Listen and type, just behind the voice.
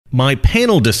my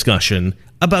panel discussion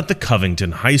about the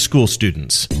Covington High School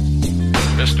students.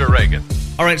 Mr. Reagan.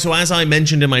 All right, so as I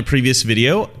mentioned in my previous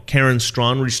video, Karen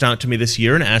Strawn reached out to me this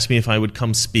year and asked me if I would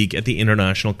come speak at the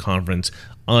International Conference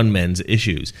on Men's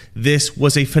Issues. This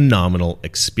was a phenomenal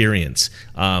experience.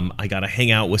 I got to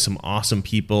hang out with some awesome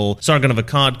people. Sargon of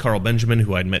Akkad, Carl Benjamin,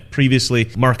 who I'd met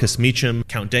previously, Marcus Meacham,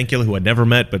 Count Dankula, who I'd never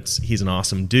met, but he's an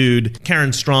awesome dude,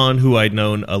 Karen Strawn, who I'd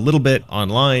known a little bit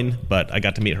online, but I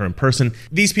got to meet her in person.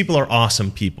 These people are awesome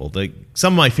people.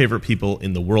 Some of my favorite people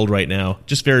in the world right now.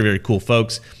 Just very, very cool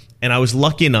folks. And I was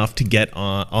lucky enough to get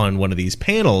on one of these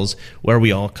panels where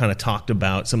we all kind of talked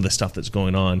about some of the stuff that's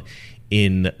going on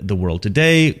in the world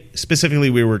today. Specifically,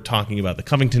 we were talking about the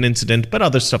Covington incident, but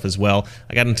other stuff as well.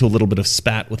 I got into a little bit of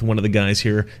spat with one of the guys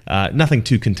here. Nothing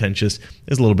too contentious. It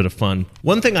was a little bit of fun.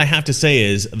 One thing I have to say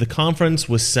is the conference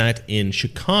was set in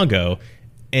Chicago,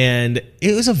 and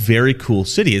it was a very cool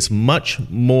city. It's much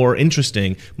more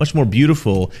interesting, much more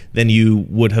beautiful than you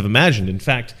would have imagined. In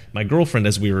fact, my girlfriend,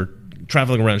 as we were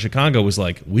traveling around Chicago, was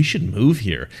like, we should move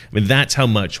here. I mean, that's how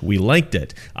much we liked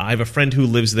it. I have a friend who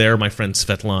lives there, my friend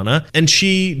Svetlana, and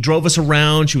she drove us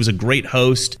around. She was a great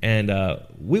host, and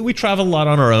we traveled a lot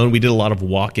on our own. We did a lot of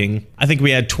walking. I think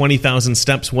we had 20,000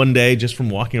 steps one day just from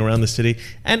walking around the city.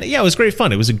 And yeah, it was great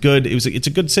fun. It's a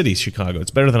good city, Chicago.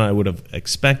 It's better than I would have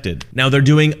expected. Now they're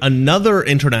doing another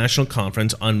international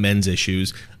conference on men's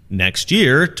issues next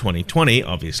year, 2020,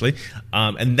 obviously,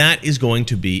 and that is going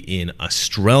to be in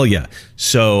Australia.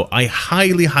 So I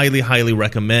highly, highly, highly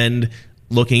recommend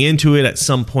looking into it at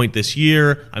some point this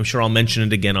year. I'm sure I'll mention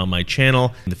it again on my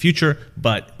channel in the future,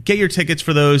 but get your tickets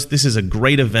for those. This is a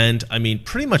great event. I mean,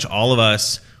 pretty much all of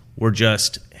us were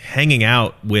just hanging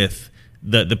out with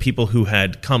the people who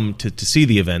had come to see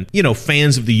the event, you know,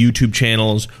 fans of the YouTube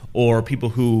channels or people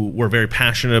who were very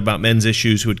passionate about men's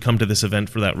issues who had come to this event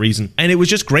for that reason. And it was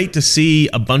just great to see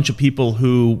a bunch of people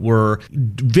who were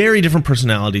very different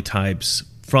personality types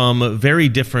from very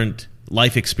different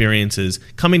life experiences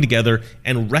coming together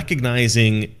and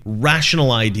recognizing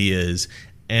rational ideas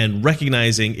and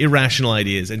recognizing irrational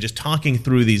ideas and just talking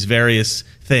through these various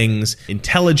things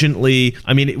intelligently.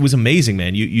 I mean, it was amazing,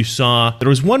 man. You saw, there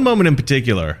was one moment in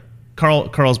particular, Carl's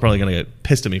probably going to get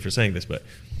pissed at me for saying this, but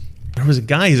there was a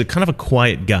guy, he's a kind of a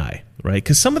quiet guy, right?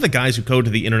 Because some of the guys who go to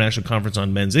the International Conference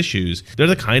on Men's Issues, they're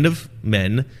the kind of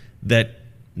men that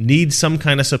need some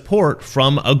kind of support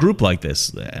from a group like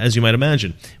this, as you might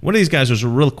imagine. One of these guys was a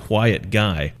real quiet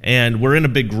guy, and we're in a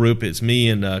big group. It's me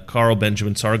and Carl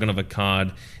Benjamin, Sargon of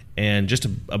Akkad, and just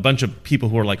a bunch of people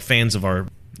who are like fans of our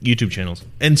YouTube channels.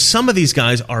 And some of these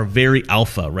guys are very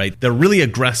alpha, right? They're really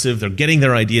aggressive. They're getting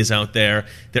their ideas out there.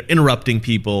 They're interrupting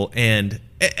people, and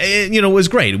you know, it was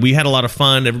great. We had a lot of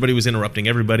fun. Everybody was interrupting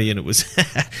everybody, and it was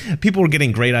people were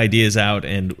getting great ideas out,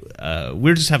 and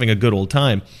we were just having a good old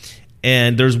time.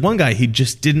 And there's one guy, he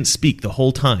just didn't speak the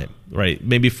whole time, right?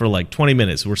 Maybe for like 20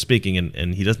 minutes we're speaking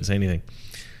and he doesn't say anything.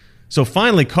 So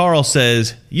finally Carl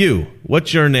says, "You,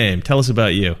 what's your name? Tell us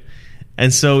about you."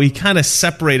 And so he kind of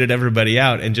separated everybody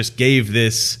out and just gave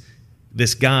this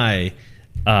guy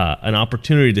an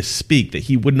opportunity to speak that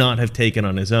he would not have taken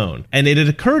on his own. And it had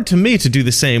occurred to me to do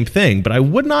the same thing, but I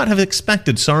would not have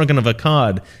expected Sargon of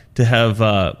Akkad to have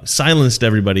silenced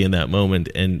everybody in that moment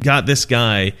and got this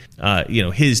guy, you know,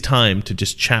 his time to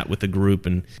just chat with the group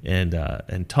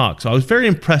and talk. So I was very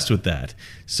impressed with that.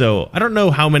 So I don't know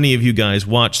how many of you guys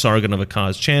watch Sargon of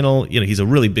Akkad's channel. You know, he's a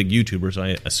really big YouTuber, so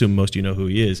I assume most of you know who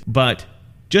he is. But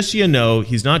just so you know,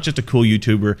 he's not just a cool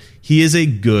YouTuber. He is a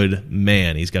good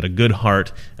man. He's got a good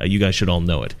heart. You guys should all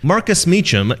know it. Marcus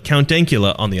Meacham, Count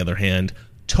Dankula, on the other hand,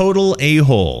 total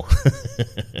a-hole.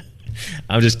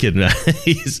 I'm just kidding.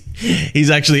 He's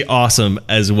actually awesome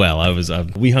as well.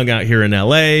 We hung out here in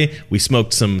LA. We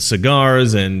smoked some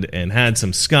cigars and had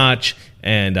some scotch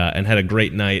and had a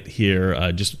great night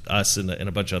here. Just us and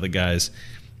a bunch of other guys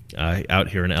out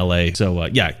here in LA. So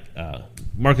yeah.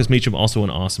 Marcus Meacham, also an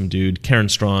awesome dude. Karen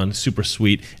Strawn, super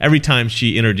sweet. Every time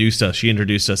she introduced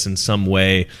us in some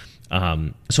way,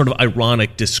 sort of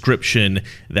ironic description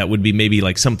that would be maybe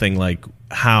like something like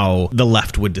how the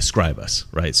left would describe us,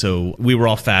 right? So we were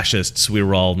all fascists, we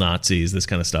were all Nazis, this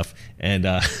kind of stuff. And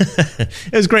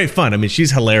it was great fun. I mean,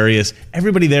 she's hilarious.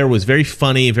 Everybody there was very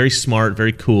funny, very smart,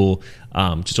 very cool.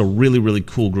 Just a really, really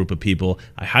cool group of people.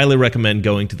 I highly recommend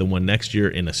going to the one next year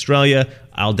in Australia.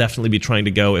 I'll definitely be trying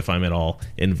to go if I'm at all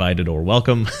invited or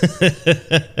welcome.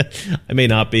 I may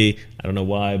not be. I don't know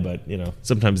why, but you know,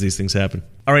 sometimes these things happen.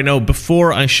 All right, now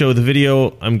before I show the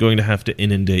video, I'm going to have to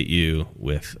inundate you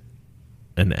with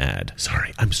an ad.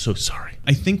 Sorry, I'm so sorry.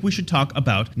 I think we should talk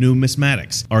about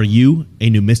numismatics. Are you a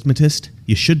numismatist?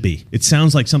 You should be. It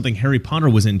sounds like something Harry Potter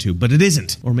was into, but it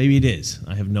isn't. Or maybe it is.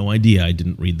 I have no idea. I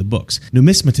didn't read the books.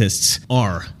 Numismatists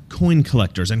are coin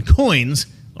collectors, and coins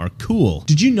are cool.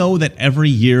 Did you know that every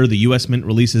year the US Mint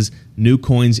releases new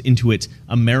coins into its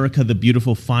America the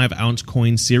Beautiful 5-ounce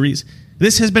coin series?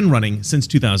 This has been running since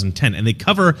 2010, and they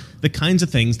cover the kinds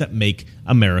of things that make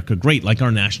America great, like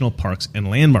our national parks and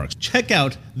landmarks. Check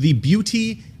out the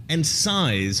beauty and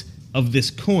size of this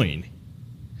coin.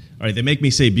 All right, they make me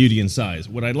say beauty and size.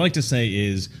 What I'd like to say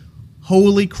is,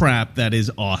 holy crap, that is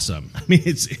awesome. I mean,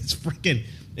 it's freaking...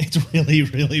 It's really,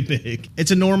 really big. It's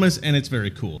enormous, and it's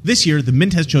very cool. This year, the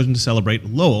Mint has chosen to celebrate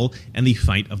Lowell and the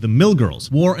fight of the Mill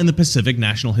Girls, War in the Pacific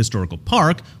National Historical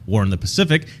Park, War in the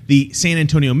Pacific, the San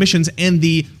Antonio Missions, and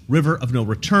the River of No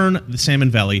Return, the Salmon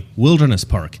Valley Wilderness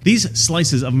Park. These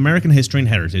slices of American history and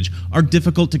heritage are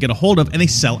difficult to get a hold of, and they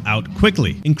sell out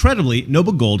quickly. Incredibly,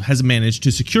 Noble Gold has managed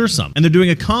to secure some, and they're doing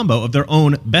a combo of their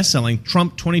own best-selling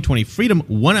Trump 2020 Freedom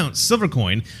 1-ounce silver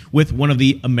coin with one of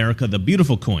the America the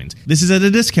Beautiful coins. This is at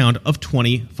a discount of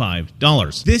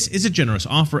 $25. This is a generous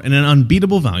offer and an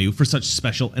unbeatable value for such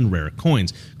special and rare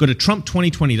coins. Go to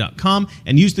Trump2020.com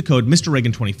and use the code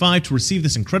MrReagan25 to receive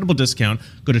this incredible discount.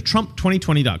 Go to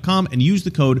Trump2020.com and use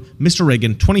the code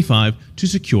MrReagan25 to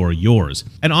secure yours.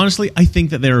 And honestly, I think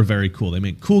that they are very cool. They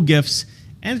make cool gifts,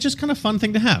 and it's just kind of a fun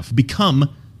thing to have.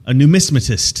 Become a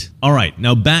numismatist. All right,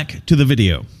 now back to the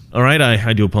video. All right,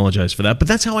 I do apologize for that, but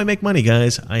that's how I make money,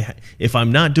 guys. If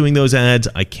I'm not doing those ads,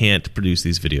 I can't produce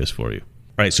these videos for you.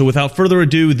 All right, so without further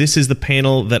ado, this is the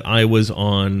panel that I was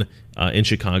on in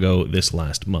Chicago this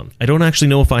last month. I don't actually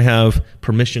know if I have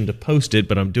permission to post it,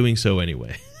 but I'm doing so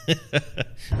anyway.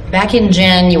 Back in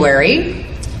January,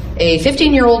 a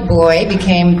 15-year-old boy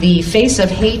became the face of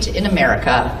hate in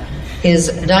America. His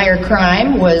dire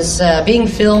crime was being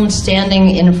filmed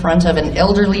standing in front of an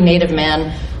elderly Native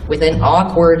man with an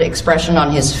awkward expression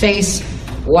on his face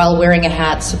while wearing a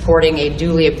hat supporting a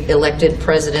duly elected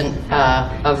president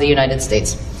of the United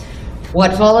States.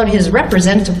 What followed his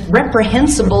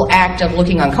reprehensible act of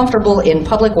looking uncomfortable in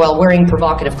public while wearing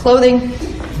provocative clothing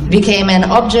became an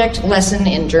object lesson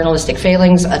in journalistic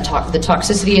failings, the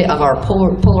toxicity of our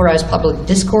polarized public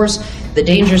discourse, the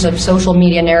dangers of social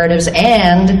media narratives,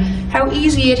 and how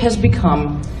easy it has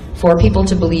become for people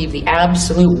to believe the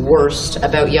absolute worst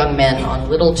about young men on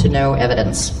little to no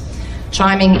evidence.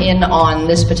 Chiming in on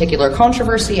this particular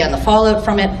controversy and the fallout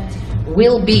from it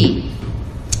will be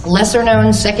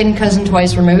lesser-known second cousin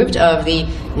twice removed of the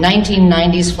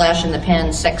 1990s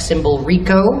flash-in-the-pan sex symbol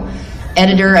RICO,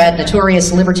 editor at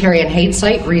notorious libertarian hate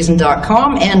site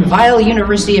Reason.com, and vile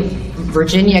University of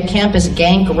Virginia campus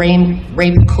gank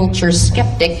rape culture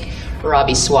skeptic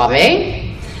Robbie Suave.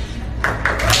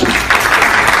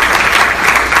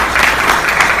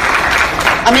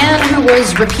 A man who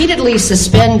was repeatedly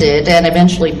suspended and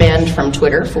eventually banned from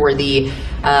Twitter for the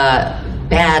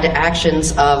bad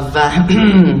actions of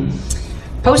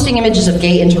posting images of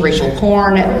gay interracial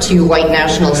porn to white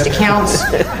nationalist accounts.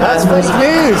 That's fake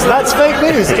news. That's fake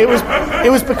news. It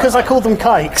was because I called them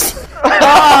kikes.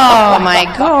 Oh my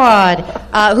God!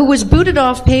 Who was booted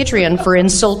off Patreon for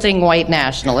insulting white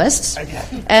nationalists,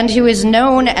 and who is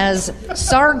known as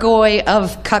Sargoy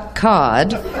of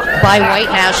Kakad by white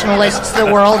nationalists the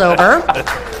world over.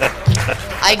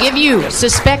 I give you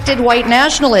suspected white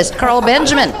nationalist Carl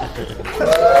Benjamin. A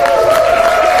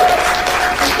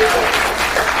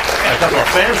couple of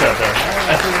fans out there.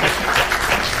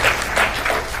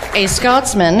 A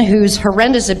Scotsman whose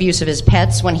horrendous abuse of his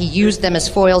pets when he used them as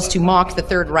foils to mock the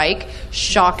Third Reich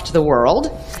shocked the world,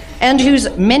 and whose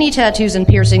many tattoos and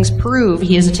piercings prove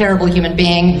he is a terrible human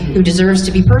being who deserves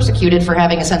to be persecuted for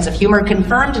having a sense of humor,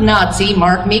 confirmed Nazi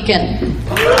Mark Meekin.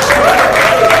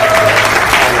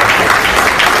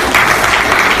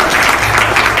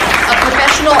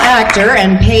 Actor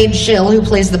and paid shill who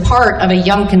plays the part of a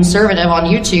young conservative on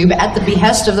YouTube at the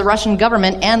behest of the Russian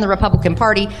government and the Republican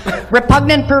Party,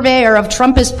 repugnant purveyor of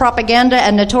Trumpist propaganda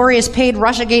and notorious paid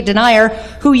Russiagate denier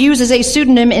who uses a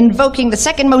pseudonym invoking the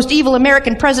second most evil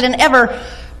American president ever,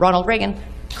 Ronald Reagan,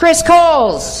 Chris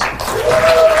Coles.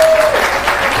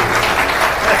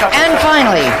 And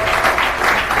finally,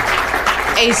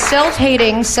 a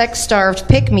self-hating, sex-starved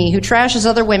pick-me who trashes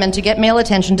other women to get male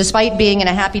attention despite being in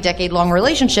a happy decade-long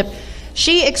relationship.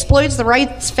 She exploits the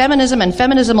rights feminism and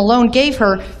feminism alone gave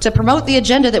her to promote the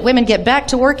agenda that women get back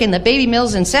to work in the baby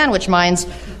mills and sandwich mines.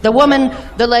 The woman,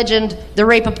 the legend, the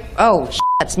rape of... Oh,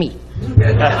 that's me.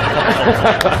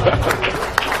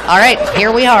 All right,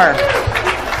 here we are.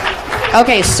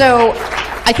 Okay, so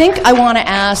I think I want to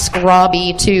ask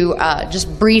Robbie to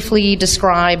just briefly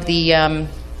describe the,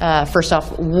 first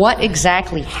off, what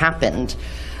exactly happened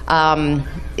at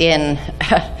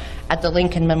the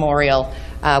Lincoln Memorial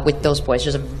with those boys.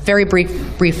 Just a very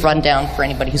brief rundown for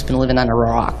anybody who's been living under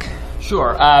a rock.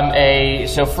 Sure.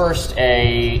 So first,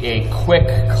 a quick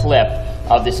clip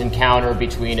of this encounter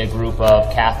between a group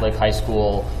of Catholic high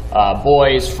school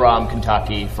boys from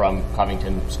Kentucky, from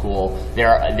Covington School.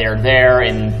 They're there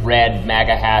in red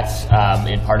MAGA hats,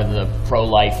 in part of the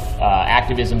pro-life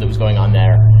activism that was going on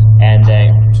there,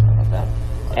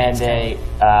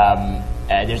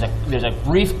 there's a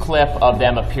brief clip of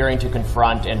them appearing to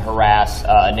confront and harass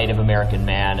a Native American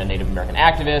man, a Native American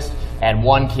activist, and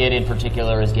one kid in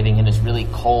particular is giving him this really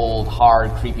cold,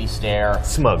 hard, creepy stare.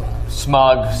 Smug,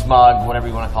 whatever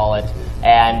you want to call it.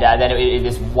 And then it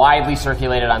is widely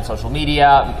circulated on social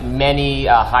media. Many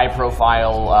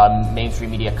high-profile mainstream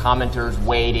media commenters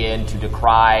weighed in to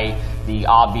decry the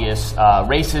obvious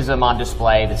racism on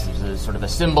display. This is sort of a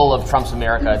symbol of Trump's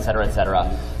America, et cetera, et cetera.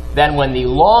 Then when the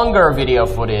longer video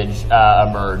footage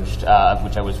emerged,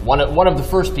 which I was one of the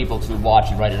first people to watch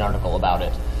and write an article about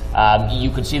it, you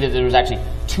could see that there was actually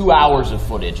 2 hours of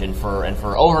footage, and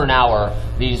for over an hour,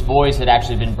 these boys had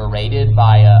actually been berated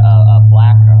by a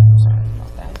black. Sorry,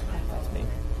 that's me.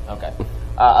 Okay,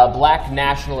 a black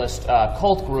nationalist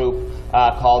cult group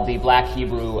called the Black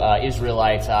Hebrew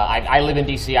Israelites. I live in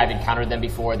D.C. I've encountered them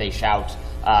before. They shout.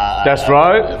 That's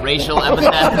right. Racial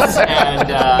epithets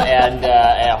and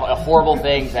horrible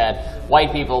things at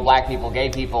white people, black people, gay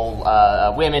people,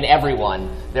 women, everyone.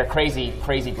 They're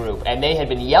crazy group. And they had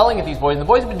been yelling at these boys, and the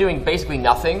boys had been doing basically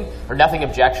nothing, or nothing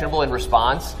objectionable in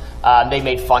response. They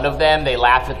made fun of them, they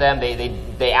laughed at them,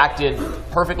 they acted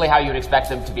perfectly how you would expect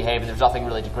them to behave, and there's nothing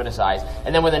really to criticize.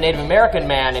 And then when the Native American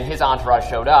man and his entourage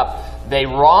showed up, they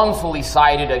wrongfully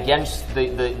sided against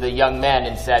the young men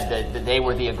and said that they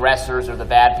were the aggressors or the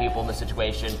bad people in the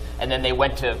situation, and then they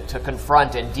went to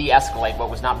confront and de-escalate what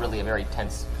was not really a very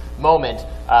tense moment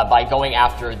by going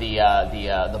after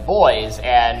the boys.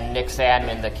 And Nick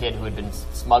Sandmann, the kid who had been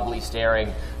smugly staring,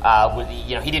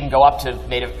 he didn't go up to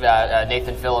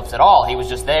Nathan Phillips at all. He was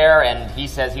just there, and he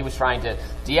says he was trying to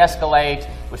de-escalate,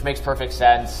 which makes perfect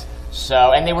sense.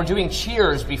 So, and they were doing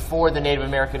cheers before the Native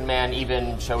American man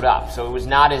even showed up. So it was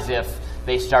not as if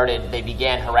they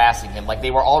began harassing him. Like, they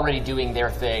were already doing their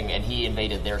thing, and he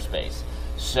invaded their space.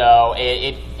 So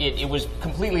it was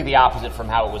completely the opposite from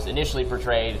how it was initially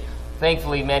portrayed.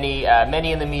 Thankfully, many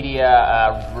in the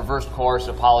media reversed course,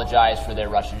 apologized for their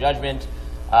rush to judgment.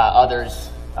 Others,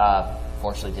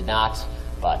 fortunately, did not.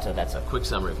 But that's a quick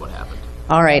summary of what happened.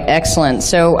 All right, excellent.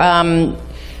 So,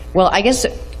 well, I guess,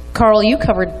 Carl, you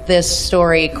covered this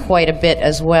story quite a bit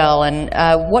as well. And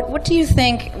what do you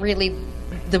think really,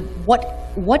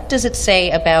 what does it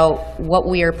say about what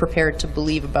we are prepared to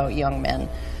believe about young men?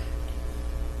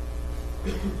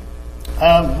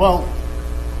 Well,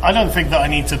 I don't think that I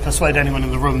need to persuade anyone in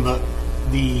the room that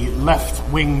the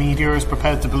left-wing media is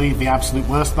prepared to believe the absolute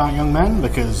worst about young men,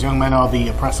 because young men are the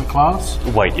oppressor class.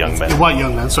 White young men. White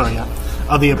young men, sorry, yeah.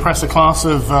 Are the oppressor class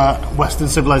of Western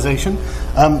civilization.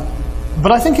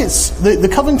 But I think it's the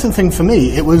Covington thing for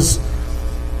me. It was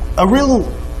a real.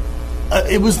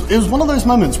 It was one of those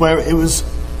moments where it was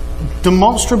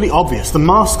demonstrably obvious. The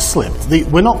mask slipped.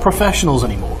 We're not professionals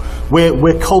anymore.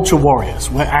 We're culture warriors.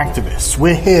 We're activists.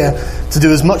 We're here to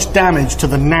do as much damage to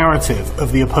the narrative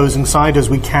of the opposing side as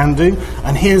we can do.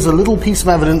 And here's a little piece of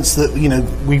evidence that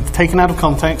we've taken out of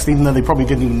context, even though they probably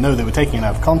didn't even know they were taking it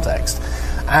out of context.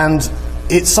 And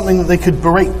it's something that they could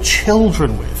berate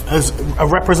children with as a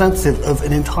representative of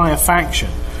an entire faction,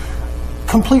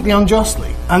 completely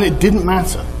unjustly, and it didn't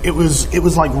matter. It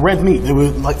was like red meat. They were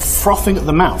like frothing at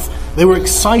the mouth. They were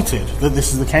excited that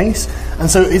this is the case,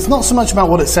 and so it's not so much about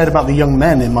what it said about the young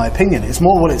men, in my opinion. It's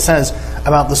more what it says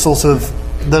about the sort of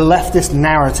the leftist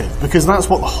narrative, because that's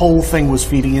what the whole thing was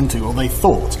feeding into, or they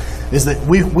thought, is that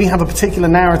we have a particular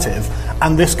narrative,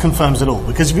 and this confirms it all.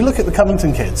 Because if you look at the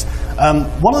Covington kids,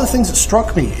 one of the things that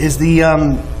struck me is the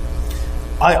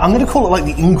I'm going to call it like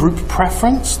the in-group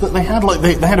preference that they had. Like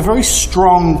they had a very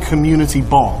strong community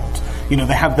bond. They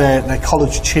had their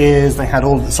college cheers. They had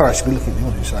all. Sorry, I should be looking at the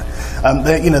audience.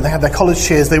 Sorry. They had their college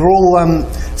cheers. They were all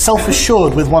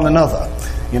self-assured with one another.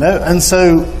 And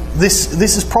so this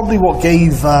is probably what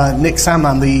gave Nick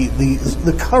Sandmann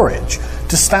the courage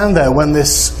to stand there when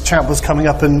this chap was coming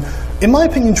up and, in my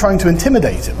opinion, trying to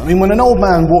intimidate him. I mean, when an old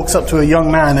man walks up to a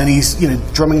young man and he's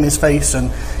drumming in his face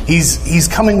and he's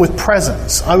coming with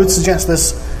presence, I would suggest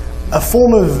there's a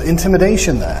form of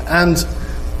intimidation there. And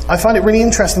I find it really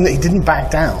interesting that he didn't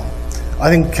back down. I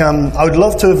think I'd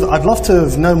love to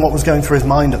have known what was going through his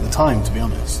mind at the time, to be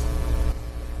honest.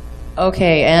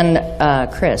 Okay,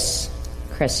 and Chris,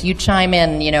 you chime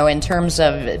in, in terms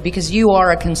of, because you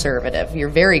are a conservative, you're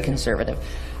very conservative,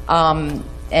 and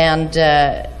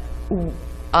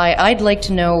I'd like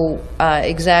to know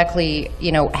exactly,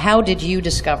 how did you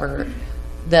discover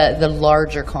the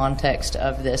larger context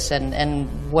of this,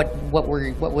 and what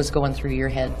was going through your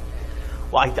head?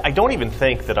 Well, I don't even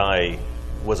think that I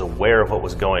was aware of what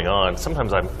was going on.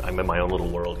 Sometimes I'm in my own little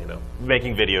world,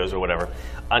 making videos or whatever,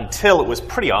 until it was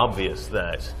pretty obvious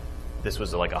that this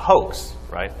was like a hoax,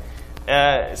 right?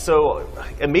 So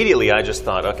immediately I just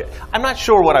thought, okay, I'm not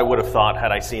sure what I would have thought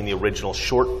had I seen the original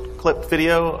short clip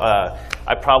video.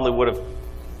 I probably would have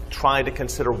tried to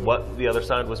consider what the other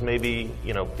side was, maybe,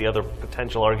 the other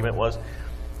potential argument was.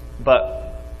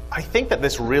 But I think that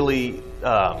this really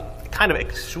kind of,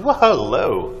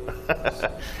 hello.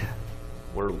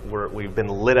 We've been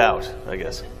lit out, I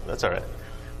guess. That's all right.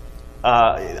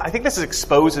 I think this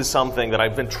exposes something that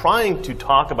I've been trying to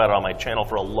talk about on my channel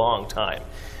for a long time,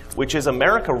 which is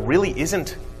America really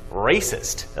isn't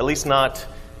racist, at least not,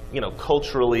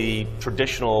 culturally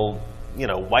traditional,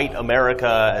 white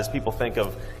America as people think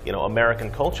of,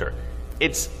 American culture.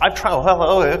 I've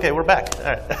traveled, okay, we're back. All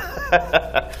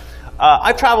right.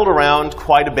 I've traveled around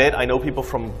quite a bit. I know people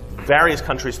from various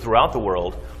countries throughout the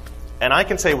world, and I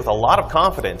can say with a lot of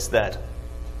confidence that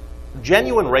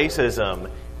genuine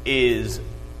racism is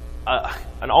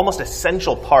an almost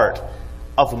essential part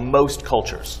of most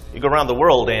cultures. You go around the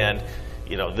world and,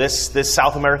 this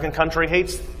South American country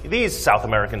hates these South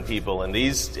American people, and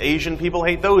these Asian people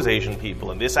hate those Asian people,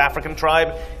 and this African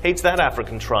tribe hates that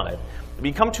African tribe. If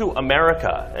you come to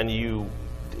America and you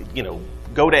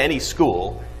go to any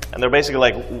school, and they're basically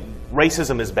like,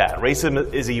 racism is bad,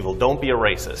 racism is evil, don't be a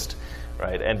racist,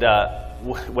 right? And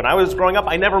when I was growing up,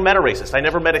 I never met a racist. I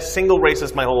never met a single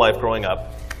racist my whole life growing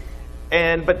up.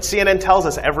 But CNN tells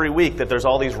us every week that there's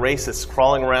all these racists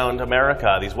crawling around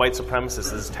America, these white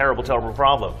supremacists, this terrible, terrible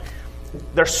problem.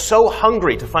 They're so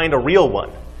hungry to find a real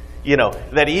one,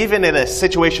 that even in a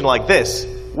situation like this,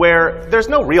 where there's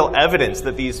no real evidence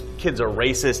that these kids are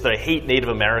racist, they hate Native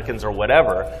Americans or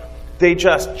whatever, they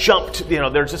just jumped,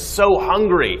 they're just so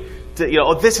hungry to,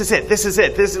 oh, this is it,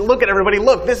 look at everybody,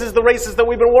 look, this is the racist that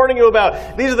we've been warning you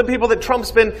about. These are the people that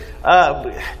Trump's been,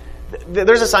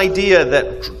 there's this idea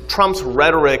that Trump's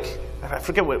rhetoric, I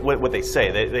forget what they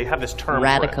say, they have this term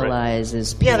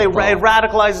radicalizes people. Yeah, it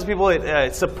radicalizes people,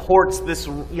 it supports this,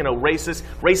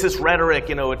 racist rhetoric,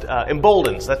 it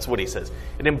emboldens, that's what he says.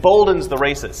 It emboldens the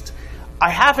racists. I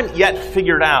haven't yet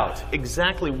figured out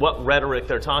exactly what rhetoric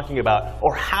they're talking about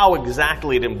or how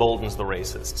exactly it emboldens the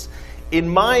racists. In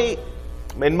my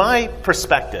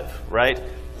perspective, right,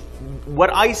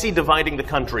 what I see dividing the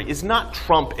country is not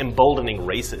Trump emboldening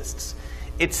racists.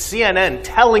 It's CNN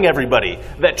telling everybody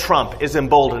that Trump is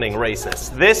emboldening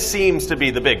racists. This seems to be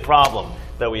the big problem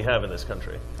that we have in this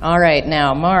country. All right,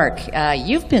 now, Mark,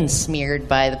 you've been smeared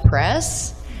by the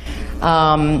press.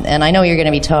 And I know you're going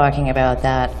to be talking about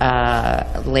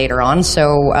that later on.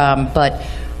 So, but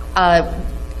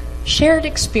shared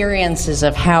experiences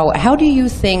of how do you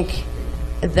think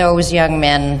those young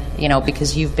men,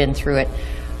 because you've been through it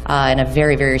in a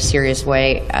very, very serious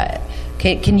way,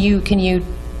 can you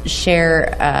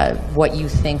share what you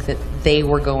think that they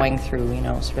were going through,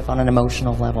 sort of on an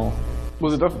emotional level?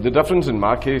 Well, the difference in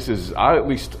my case is I at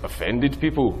least offended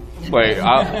people. Like,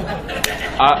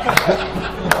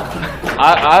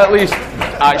 I at least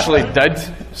actually did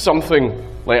something.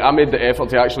 Like, I made the effort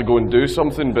to actually go and do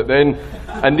something. But then,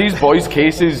 in these boys'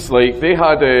 cases, like, they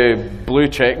had blue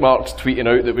check marks tweeting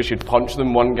out that we should punch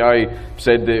them. One guy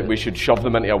said that we should shove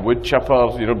them into a wood chipper.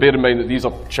 Bear in mind that these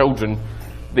are children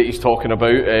that he's talking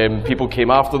about. People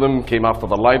came after them, came after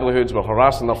their livelihoods, were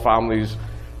harassing their families.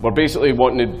 We're basically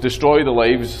wanting to destroy the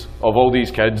lives of all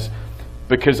these kids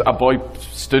because a boy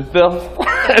stood there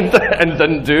and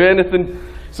didn't do anything.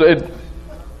 So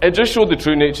it just showed the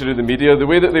true nature of the media. The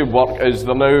way that they work is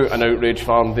they're now an outrage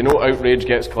farm. They know outrage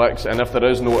gets clicks, and if there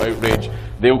is no outrage,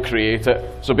 they'll create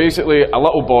it. So basically, a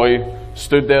little boy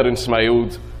stood there and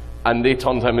smiled, and they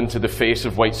turned him into the face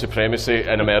of white supremacy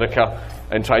in America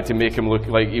and tried to make him look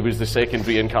like he was the second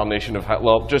reincarnation of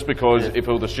Hitler just because he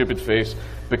pulled a stupid face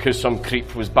because some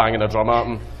creep was banging a drum at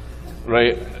him,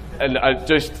 right? And it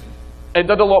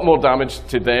did a lot more damage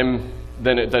to them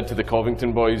than it did to the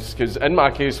Covington boys, because in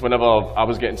my case, whenever I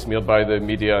was getting smeared by the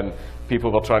media and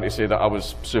people were trying to say that I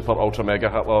was super ultra mega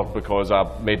Hitler because I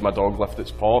made my dog lift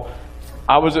its paw,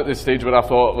 I was at the stage where I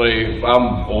thought, like,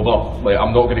 I'm over. Like,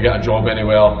 I'm not going to get a job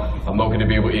anywhere. I'm not going to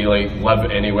be able to, like,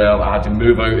 live anywhere. I had to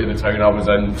move out of the town I was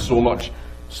in. So much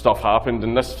stuff happened,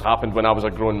 and this happened when I was a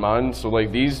grown man. So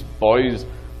like these boys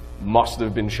must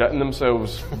have been shitting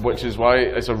themselves, which is why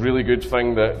it's a really good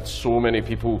thing that so many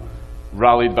people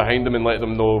rallied behind them and let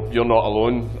them know you're not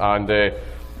alone. And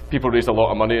people raised a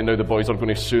lot of money, and now the boys are going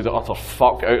to sue the utter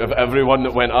fuck out of everyone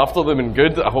that went after them, and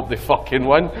good. I hope they fucking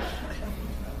win.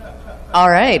 All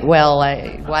right. Well,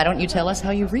 why don't you tell us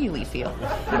how you really feel?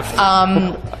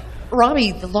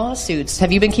 Robbie, the lawsuits,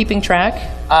 have you been keeping track?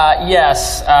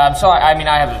 Yes. So, I mean,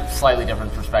 I have a slightly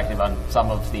different perspective on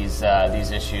some of these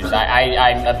issues.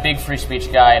 I'm a big free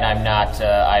speech guy, and I'm not.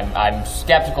 I'm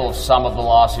skeptical of some of the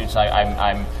lawsuits.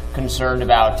 I'm concerned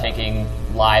about taking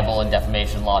libel and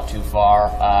defamation law too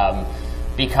far.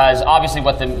 Because obviously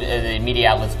what the media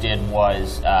outlets did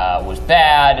was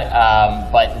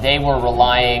bad, but they were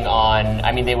relying on,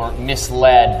 I mean, they were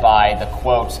misled by the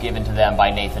quotes given to them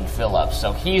by Nathan Phillips.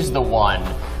 So he's the one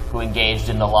who engaged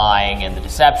in the lying and the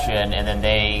deception, and then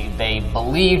they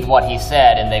believed what he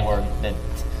said, and they were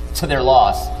to their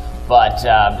loss. But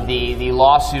the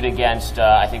lawsuit against,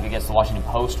 I think against the Washington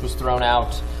Post was thrown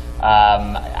out.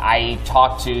 I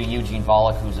talked to Eugene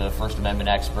Volokh, who's a First Amendment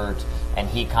expert, and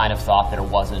he kind of thought that it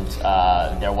wasn't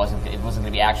going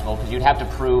to be actionable because you'd have to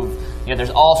prove, there's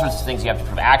all sorts of things you have to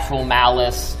prove: actual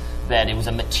malice, that it was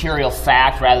a material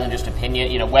fact rather than just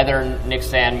opinion. Whether Nick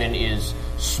Sandmann is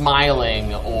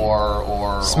smiling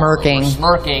or smirking,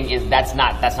 that's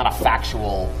not a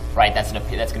factual, right? That's going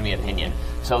to be opinion.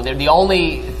 So the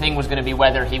only thing was going to be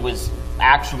whether he was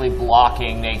actually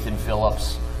blocking Nathan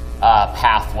Phillips'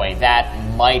 pathway.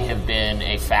 That might have been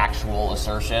a factual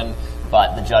assertion,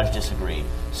 but the judge disagreed.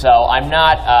 So I'm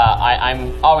not.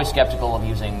 I'm always skeptical of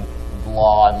using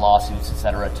law and lawsuits,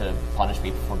 etc., to punish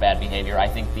people for bad behavior. I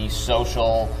think the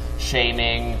social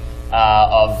shaming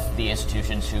of the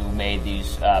institutions who made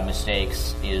these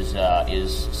mistakes is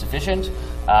sufficient.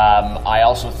 I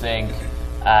also think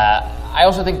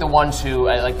the ones who,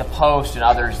 like the Post and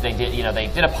others, they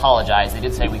did apologize. They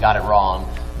did say we got it wrong.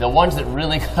 The ones that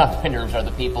really got my nerves are the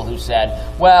people who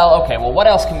said, well, what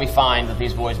else can we find that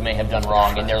these boys may have done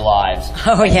wrong in their lives?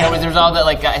 Oh, yeah. So there's all that,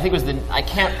 I think it was I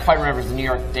can't quite remember if it was the New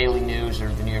York Daily News or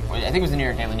the New York, I think it was the New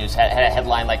York Daily News, had a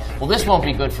headline like, well, this won't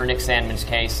be good for Nick Sandmann's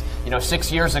case.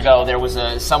 6 years ago, there was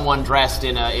someone dressed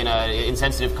in a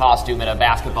insensitive costume at a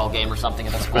basketball game or something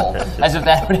at the school. As if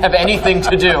that would have anything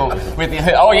to do with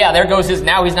oh yeah, there goes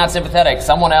now he's not sympathetic.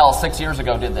 Someone else 6 years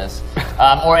ago did this.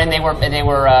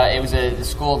 It was a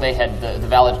school. They had the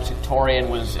valedictorian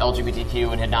was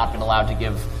LGBTQ and had not been allowed to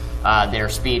give their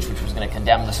speech, which was going to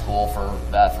condemn the school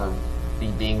for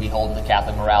being beholden to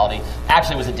Catholic morality.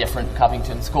 Actually, it was a different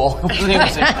Covington school. It was an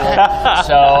English school.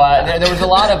 So there was a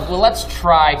lot of, let's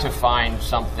try to find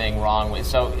something wrong with.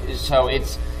 So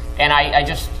it's, and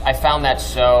I found that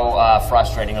so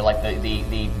frustrating, or like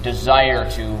the desire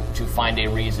to find a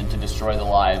reason to destroy the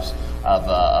lives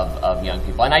of young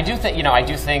people. And I do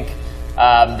think,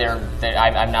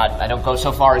 I don't go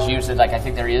so far as you said. I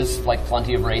think there is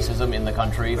plenty of racism in the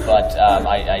country, but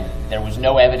there was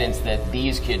no evidence that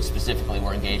these kids specifically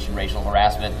were engaged in racial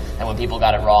harassment. And when people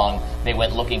got it wrong, they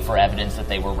went looking for evidence that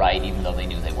they were right, even though they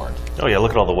knew they weren't. Oh yeah,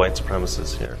 look at all the white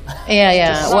supremacists here.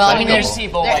 Yeah. Well, I mean, there's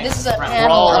people. This is a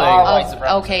panel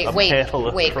of okay.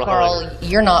 Wait, Carl,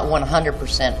 you're not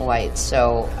 100% white,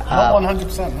 so Not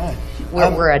 100%, no.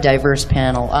 We're a diverse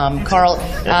panel. Carl,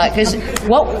 because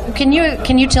can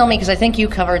you tell me, because I think you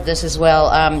covered this as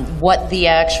well, what the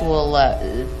actual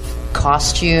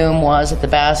costume was at the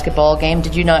basketball game?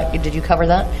 Did you cover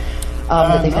that? No,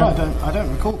 I don't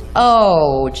recall.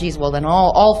 Oh, geez. Well, then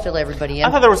I'll fill everybody in.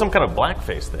 I thought there was some kind of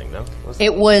blackface thing, no?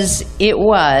 It was.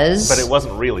 But it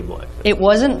wasn't really blackface. It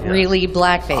wasn't really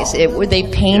blackface. They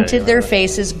painted their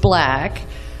faces black.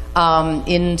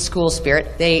 In School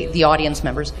Spirit, the audience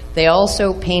members, they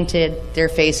also painted their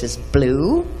faces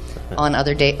blue on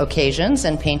other occasions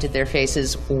and painted their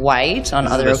faces white on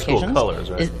other occasions. School colors,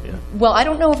 right? Yeah. Well, I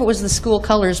don't know if it was the school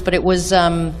colors, but it was.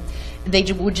 They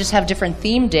would just have different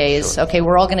theme days. Sure. Okay,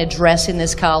 we're all going to dress in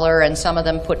this color, and some of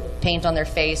them put paint on their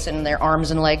face and their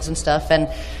arms and legs and stuff, and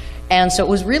so it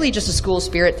was really just a School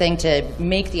Spirit thing to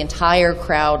make the entire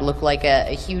crowd look like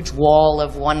a huge wall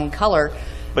of one color.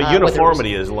 But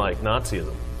uniformity is like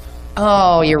Nazism.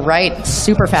 Oh, you're right.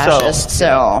 Super fascist.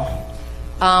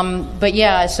 But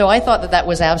yeah, so I thought that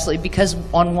was absolutely, because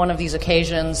on one of these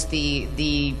occasions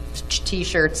the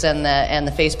T-shirts and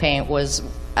the face paint was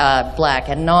black,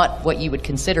 and not what you would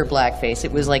consider blackface.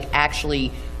 It was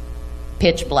actually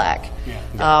pitch black.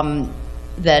 Yeah.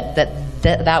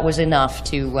 That was enough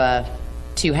to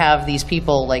to have these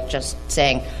people like just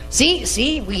saying,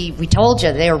 see, we told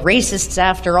you they're racists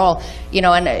after all, you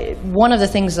know. And one of the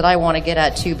things that I want to get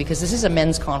at too, because this is a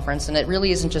men's conference and it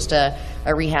really isn't just a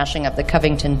rehashing of the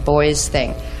Covington boys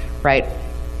thing, right?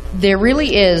 There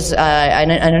really is,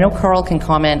 and I know Carl can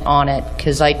comment on it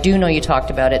because I do know you talked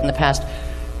about it in the past.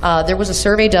 There was a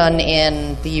survey done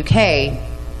in the UK,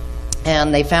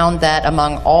 and they found that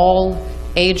among all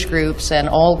age groups and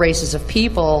all races of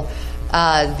people,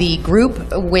 the group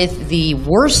with the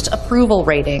worst approval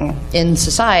rating in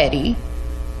society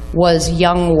was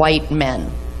young white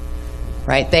men.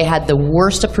 Right? They had the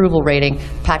worst approval rating.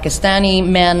 Pakistani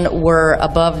men were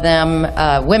above them.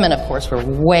 Women, of course, were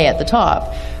way at the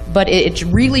top. But it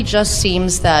really just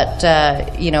seems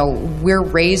that, you know, we're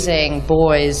raising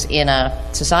boys in a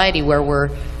society where we're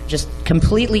just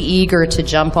completely eager to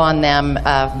jump on them,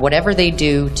 whatever they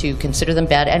do, to consider them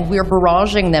bad, and we're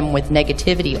barraging them with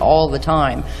negativity all the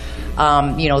time.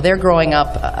 You know, they're growing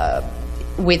up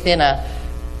with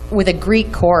a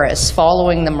Greek chorus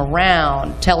following them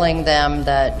around, telling them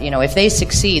that, you know, if they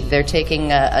succeed, they're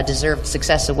taking a deserved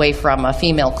success away from a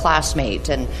female classmate,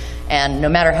 and no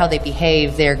matter how they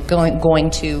behave, they're going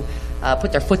to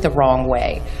put their foot the wrong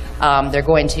way. They're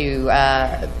going to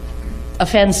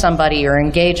offend somebody or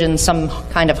engage in some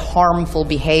kind of harmful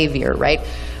behavior, right?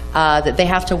 That they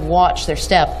have to watch their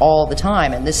step all the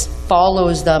time, and this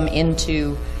follows them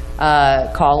into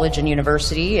college and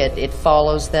university. It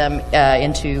follows them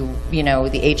into, you know,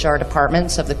 the HR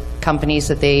departments of the companies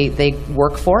that they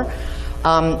work for,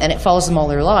 and it follows them all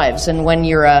their lives. And when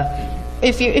you're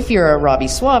if you're a Robbie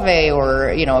Suave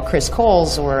or, you know, a Chris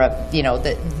Coles or you know,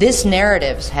 this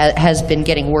narrative has been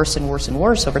getting worse and worse and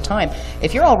worse over time.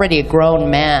 If you're already a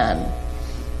grown man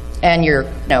and you're,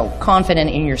 you know, confident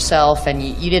in yourself, and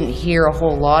you didn't hear a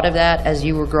whole lot of that as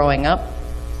you were growing up,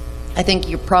 I think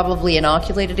you're probably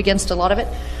inoculated against a lot of it.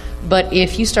 But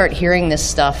if you start hearing this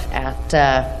stuff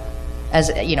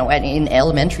as you know, in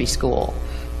elementary school,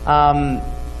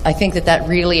 I think that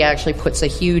really actually puts a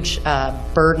huge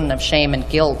burden of shame and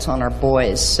guilt on our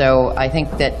boys. So I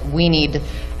think that we need,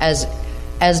 as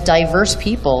diverse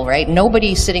people, right?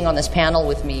 Nobody sitting on this panel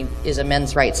with me is a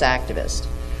men's rights activist.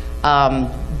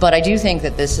 But I do think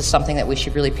that this is something that we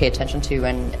should really pay attention to,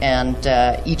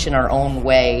 and each in our own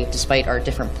way, despite our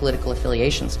different political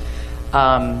affiliations,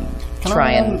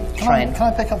 try and. Can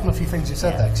I pick up on a few things you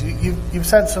said there? 'Cause you've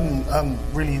said some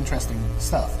really interesting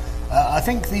stuff. I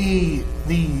think the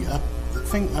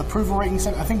approval rating.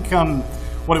 I think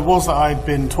what it was that I'd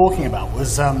been talking about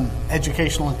was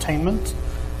educational attainment.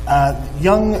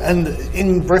 Young, and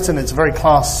in Britain, it's a very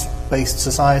class-based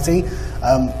society.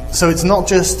 So it's not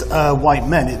just white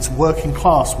men; it's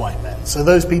working-class white men. So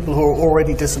those people who are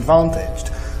already disadvantaged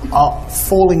are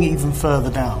falling even further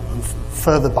down and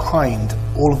further behind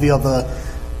all of the other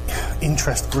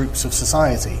interest groups of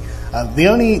society. The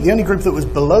only group that was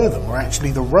below them were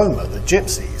actually the Roma, the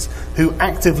gypsies, who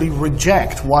actively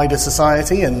reject wider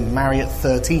society and marry at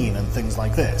 13 and things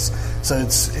like this. So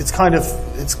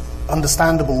it's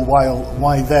understandable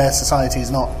why their society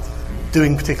is not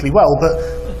doing particularly well.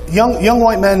 But young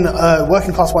white men,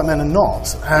 working class white men, are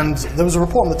not. And there was a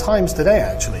report in the Times today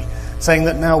actually saying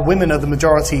that now women are the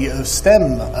majority of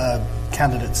STEM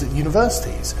candidates at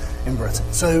universities in Britain.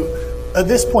 So at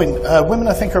this point, women,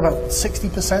 I think, are about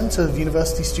 60% of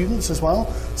university students as well.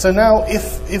 So now,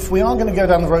 if we are going to go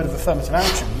down the road of affirmative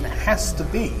action, it has to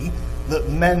be that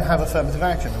men have affirmative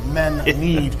action, and men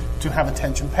need to have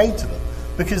attention paid to them,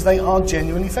 because they are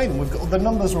genuinely failing. The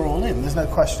numbers are all in, there's no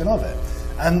question of it.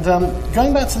 And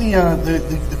going back to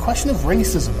the question of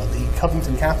racism at the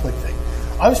Covington Catholic thing,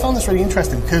 I always found this really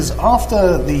interesting, because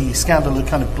after the scandal had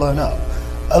kind of blown up,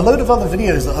 a load of other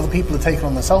videos that other people had taken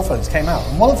on their cell phones came out,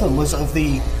 and one of them was of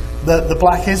the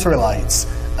black Israelites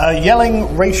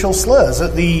yelling racial slurs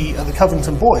at the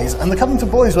Covington boys, and the Covington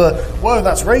boys were, "Whoa,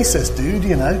 that's racist, dude,"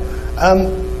 you know.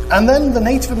 And then the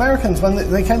Native Americans, when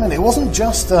they came in, it wasn't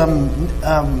just I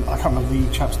can't remember the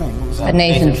chap's name. What was that?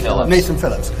 Nathan Phillips. Nathan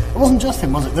Phillips. It wasn't just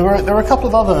him, was it? There were a couple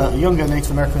of other younger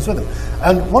Native Americans with him,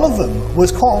 and one of them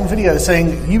was caught on video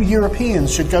saying, "You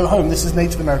Europeans should go home. This is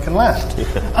Native American land."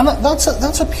 And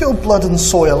that's a pure blood and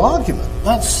soil argument.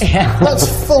 That's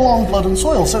full on blood and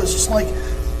soil. So it's just like,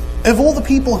 of all the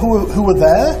people who were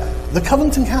there, the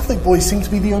Covington Catholic boys seem to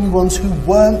be the only ones who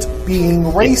weren't being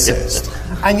racist.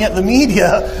 And yet the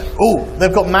media,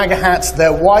 they've got MAGA hats,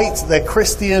 they're white, they're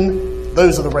Christian,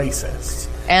 those are the racists.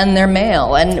 And they're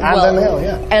male. And they're male,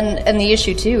 yeah. And the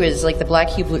issue, too, is like the black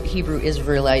Hebrew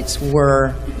Israelites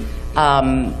were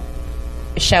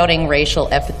shouting racial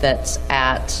epithets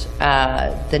at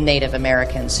the Native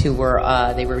Americans who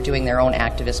were, they were doing their own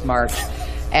activist march.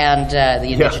 and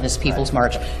the Indigenous Peoples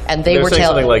March, and they They're were saying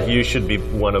telling something like, "You should be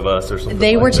one of us," or something.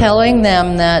 they like were that. telling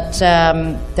them that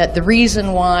that the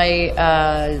reason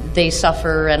why they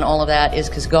suffer and all of that is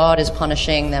because God is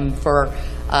punishing them for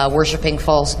worshiping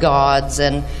false gods,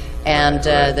 and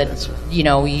that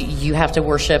you have to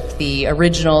worship the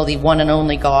original, the one and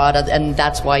only God, and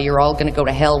that's why you're all going to go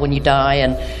to hell when you die,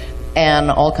 and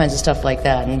all kinds of stuff like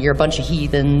that, and you're a bunch of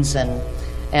heathens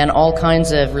and all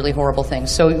kinds of really horrible things.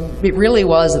 So it really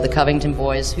was that the Covington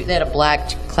boys, they had a black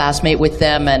classmate with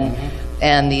them,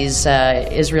 and these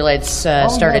Israelites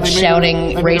started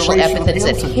shouting racial epithets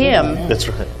at him. That's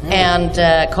right.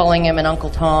 And calling him an Uncle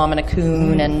Tom and a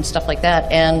coon and stuff like that.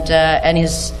 And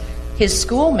his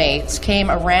schoolmates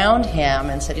came around him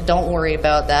and said, "Don't worry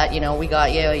about that. We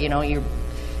got you.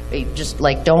 You just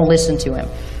like don't listen to him."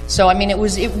 So I mean,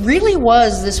 it really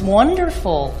was this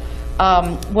wonderful.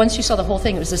 Once you saw the whole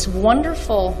thing, it was this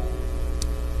wonderful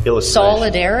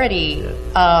solidarity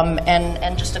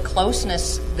and just a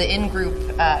closeness, the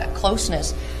in-group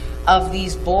closeness of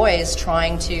these boys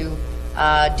trying to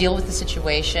deal with the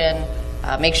situation,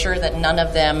 make sure that none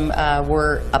of them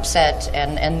were upset,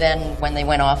 and then when they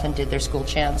went off and did their school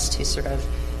chants, to sort of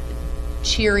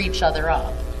cheer each other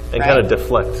up. And kind of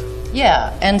deflect.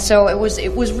 Yeah, and so it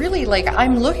was really like,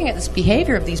 I'm looking at this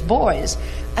behavior of these boys,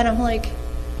 and I'm like,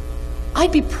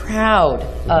 I'd be proud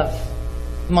of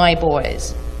my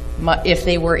boys if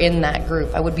they were in that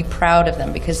group. I would be proud of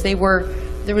them because there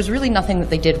was really nothing that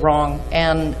they did wrong.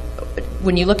 And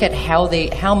when you look at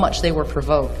how much they were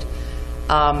provoked,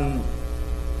 I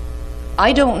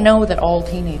don't know that all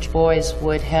teenage boys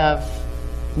would have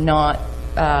not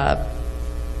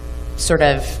sort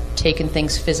of taken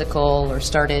things physical or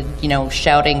started,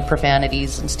 shouting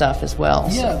profanities and stuff as well.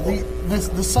 Yeah,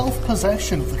 the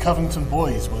self-possession of the Covington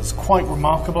boys was quite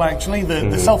remarkable, actually.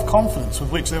 The self-confidence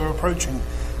with which they were approaching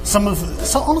some of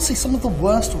the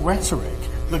worst rhetoric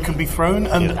that can be thrown,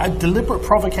 and deliberate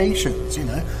provocations,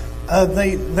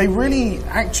 They really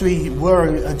actually were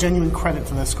a genuine credit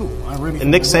to their school. And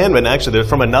Nick Sandmann, actually,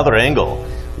 from another angle,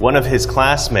 one of his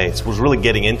classmates was really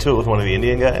getting into it with one of the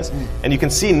Indian guys, and you can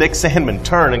see Nick Sandmann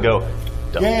turn and go,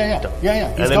 "Don't, don't."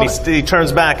 And then he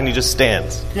turns back and he just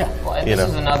stands. Yeah. Well, and this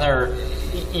is another,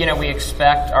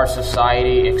 our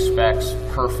society expects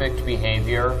perfect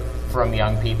behavior from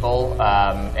young people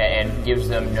and gives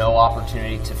them no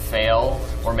opportunity to fail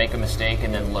or make a mistake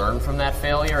and then learn from that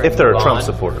failure. If they're a Trump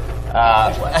supporter.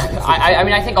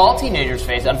 I think all teenagers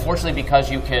face, unfortunately,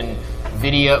 because you can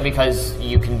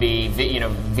be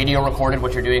video recorded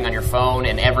what you're doing on your phone,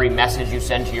 and every message you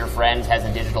send to your friends has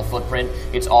a digital footprint.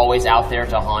 It's always out there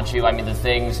to haunt you. I mean, the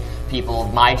things people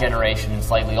of my generation and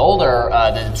slightly older,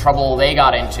 the trouble they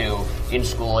got into in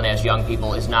school and as young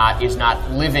people is not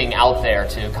living out there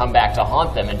to come back to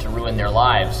haunt them and to ruin their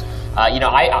lives.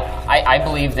 I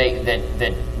believe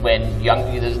that when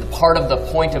part of the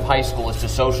point of high school is to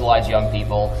socialize young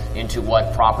people into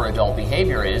what proper adult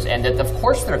behavior is, and that of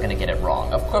course they're going to get it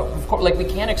wrong. Of course, like we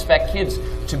can't expect kids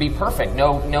to be perfect.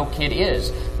 No kid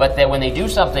is. But that when they do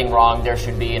something wrong, there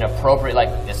should be an appropriate,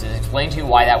 like this is explained to you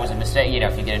why that was a mistake.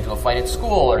 If you get into a fight at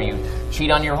school, or you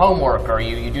cheat on your homework, or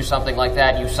you do something like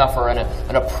that, you suffer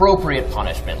an appropriate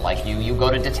punishment, like you go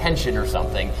to detention or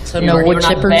something. So you're wood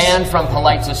not chippers? banned from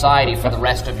polite society for the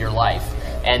rest of your life.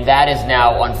 And that is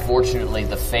now, unfortunately,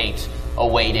 the fate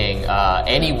awaiting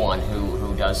anyone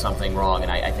who does something wrong.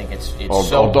 And I think it's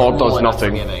so or does cruel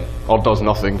nothing. and unforgiving. Or does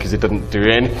nothing because he didn't do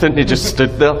anything. He just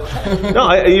stood there.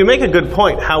 No, you make a good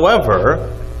point. However,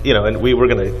 and we're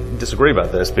going to disagree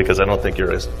about this because I don't think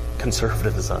you're as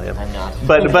conservative as I am. I'm not.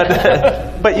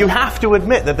 But you have to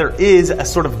admit that there is a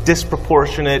sort of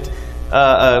disproportionate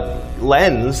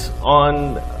lens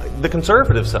on the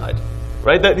conservative side.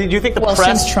 Right? Do you think the press...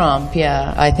 since Trump,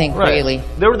 yeah, I think really.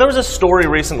 There was a story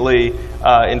recently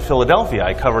in Philadelphia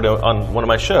I covered on one of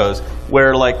my shows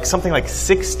where something like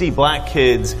 60 black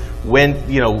kids went,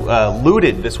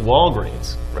 looted this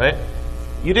Walgreens, right?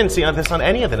 You didn't see this on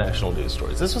any of the national news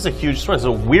stories. This was a huge story. It's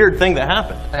a weird thing that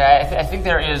happened. I think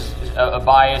there is a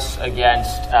bias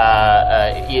against,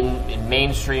 in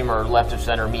mainstream or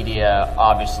left-of-center media,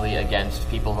 obviously against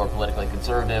people who are politically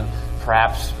conservative,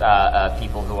 perhaps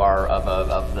people who are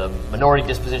of the minority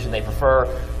disposition they prefer.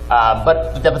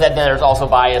 But then there's also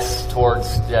bias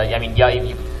towards,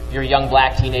 if you're a young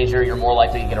black teenager, you're more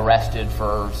likely to get arrested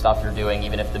for stuff you're doing,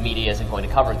 even if the media isn't going to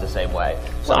cover it the same way.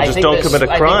 So just don't commit a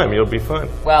crime, you'll be fine.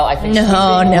 Well, I think...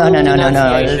 No.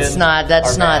 It's not.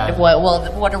 That's not...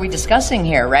 What are we discussing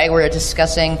here, right? We're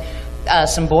discussing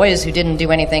some boys who didn't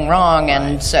do anything wrong,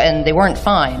 and they weren't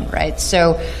fine, right?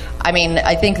 So, I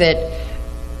think that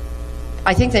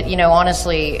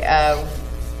honestly,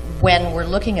 when we're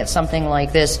looking at something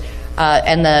like this,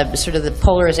 and the sort of the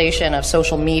polarization of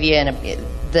social media and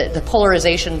the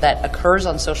polarization that occurs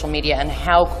on social media and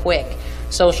how quick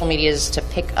social media is to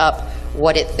pick up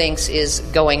what it thinks is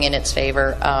going in its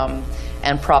favor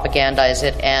and propagandize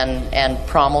it and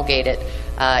promulgate it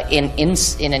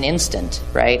in an instant,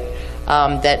 right?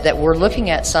 That we're looking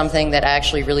at something that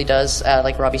actually really does,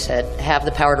 like Robbie said, have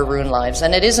the power to ruin lives.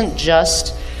 And it isn't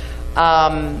just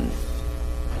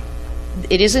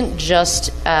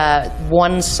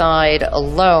one side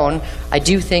alone. I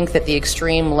do think that the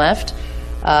extreme left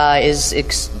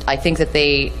I think that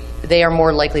they are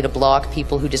more likely to block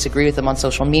people who disagree with them on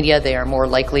social media. They are more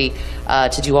likely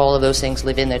to do all of those things,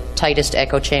 live in the tightest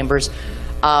echo chambers.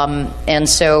 And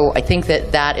so I think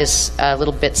that is a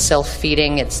little bit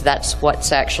self-feeding. That's where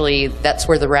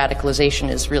the radicalization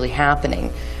is really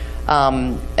happening.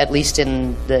 At least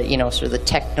in the sort of the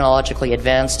technologically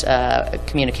advanced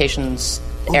communications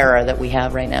era that we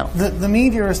have right now. The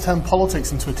media has turned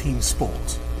politics into a team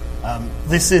sport.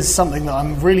 This is something that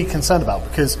I'm really concerned about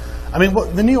because, I mean,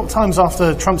 the New York Times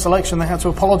after Trump's election, they had to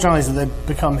apologize that they'd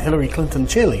become Hillary Clinton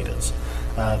cheerleaders.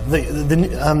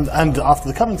 And after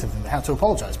the Covington thing, they had to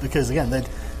apologize because, again, they'd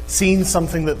seen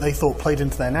something that they thought played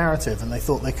into their narrative and they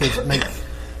thought they could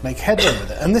make headway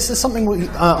with it. And this is something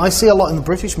I see a lot in the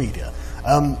British media.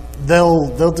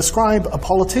 They'll describe a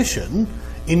politician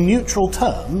in neutral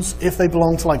terms if they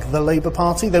belong to, like, the Labour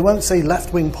Party. They won't say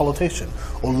left-wing politician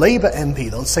or Labour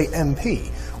MP, they'll say MP.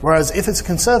 Whereas if it's a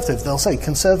Conservative, they'll say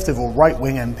Conservative or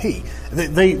right-wing MP.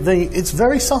 It's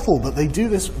very subtle, but they do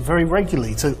this very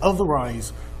regularly to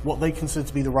otherize what they consider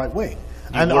to be the right wing.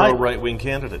 And you're a right-wing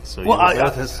candidate, so well,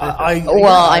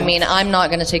 I mean, I'm not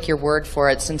going to take your word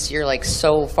for it since you're like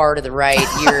so far to the right.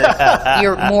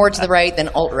 You're more to the right than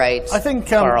alt-right. I think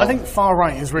far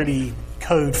right is really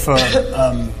code for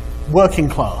working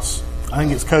class. I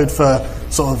think it's code for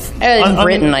sort of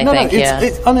Britain.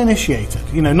 It's uninitiated.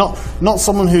 Not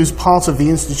someone who's part of the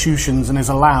institutions and is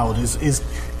allowed is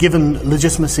given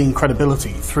legitimacy and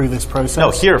credibility through this process.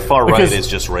 No, here far right is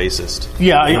just racist.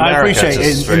 Yeah, I appreciate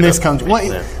it in this country.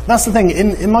 Well, that's the thing.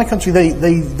 In my country,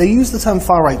 they use the term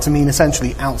far right to mean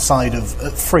essentially outside of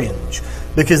fringe,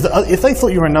 because if they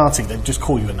thought you were a Nazi, they'd just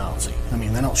call you a Nazi. I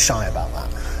mean, they're not shy about that.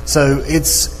 So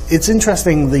it's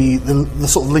interesting the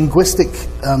sort of linguistic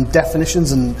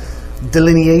definitions and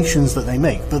delineations that they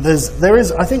make. But there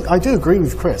is I think I do agree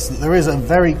with Chris that there is a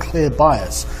very clear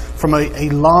bias from a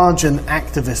large and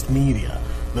activist media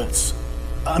that's,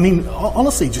 I mean,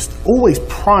 honestly, just always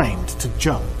primed to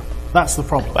jump. That's the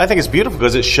problem. I think it's beautiful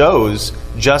because it shows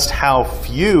just how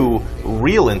few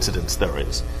real incidents there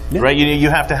is. Yeah. Right? You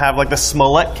have to have like the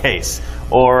Smollett case,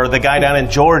 or the guy down in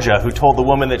Georgia who told the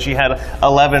woman that she had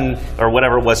 11 or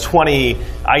whatever it was, 20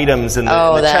 items in the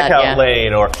checkout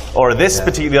lane, or this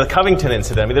particular Covington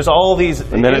incident. I mean, there's all these.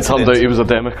 And then it turned out he was a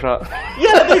Democrat.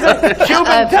 Yeah, he's a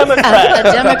Cuban Democrat.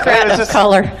 A Democrat of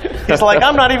color. He's like,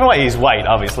 I'm not even white. He's white,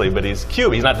 obviously, but he's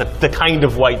Cuban. He's not the kind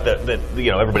of white that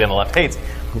everybody on the left hates.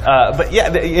 But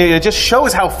yeah, it just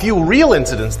shows how few real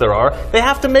incidents there are. They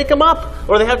have to make them up,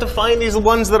 or they have to find these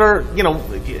ones that are,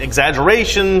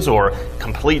 exaggerations or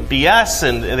complete BS,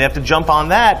 and they have to jump on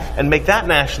that and make that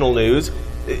national news.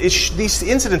 These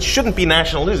incidents shouldn't be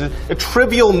national news. A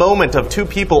trivial moment of two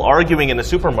people arguing in a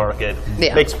supermarket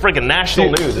makes friggin'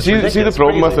 national news. See the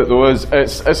problem with it though is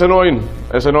it's annoying.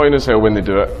 It's annoying as hell when they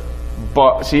do it.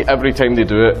 But see, every time they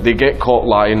do it, they get caught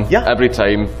lying every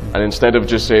time. And instead of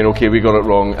just saying, okay, we got it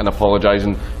wrong, and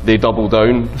apologising, they double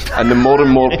down. And the more and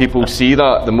more people see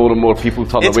that, the more and more people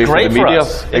turn away from the media.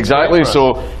 Exactly.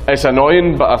 So it's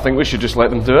annoying, but I think we should just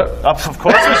let them do it. Of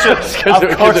course we should.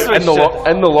 In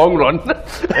the long run,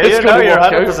 you're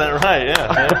 100% right.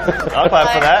 Yeah. I'll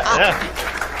clap for that.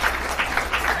 Yeah.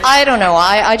 I don't know.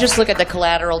 I just look at the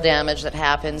collateral damage that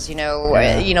happens.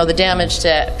 The damage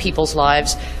to people's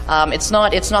lives. It's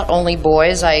not only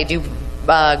boys. I do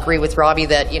agree with Robbie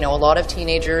that a lot of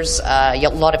teenagers, a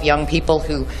lot of young people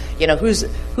who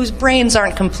whose brains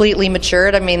aren't completely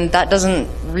matured. I mean, that doesn't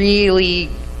really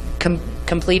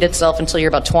complete itself until you're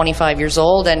about 25 years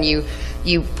old, and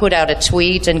you put out a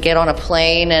tweet and get on a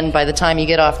plane, and by the time you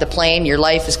get off the plane, your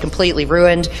life is completely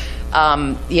ruined.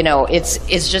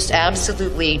 It's just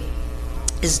absolutely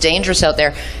is dangerous out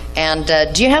there. And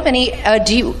do you have any?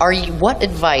 What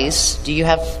advice do you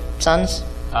have? Sons?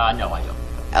 No, I don't.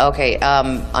 Okay.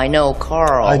 I know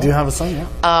Carl. I do have a son.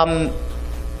 Yeah.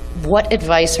 What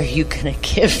advice are you going to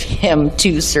give him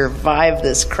to survive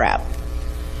this crap?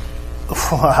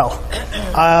 Wow.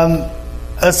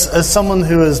 As someone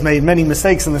who has made many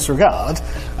mistakes in this regard,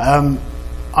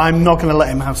 I'm not going to let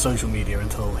him have social media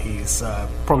until he's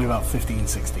probably about 15,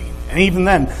 16. And even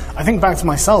then, I think back to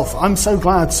myself, I'm so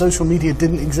glad social media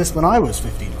didn't exist when I was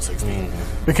 15 or 16.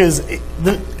 Because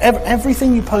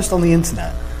everything you post on the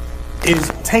internet is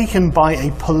taken by a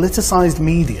politicized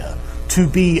media to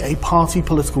be a party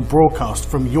political broadcast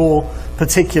from your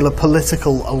particular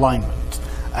political alignment.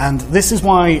 And this is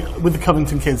why, with the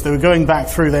Covington kids, they were going back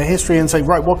through their history and saying,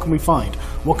 right, what can we find?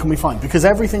 What can we find? Because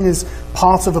everything is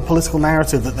part of a political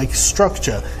narrative that they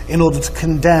structure in order to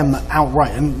condemn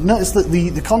outright. And notice that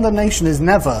the condemnation is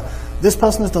never, this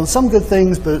person has done some good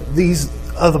things, but these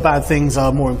other bad things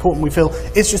are more important, we feel.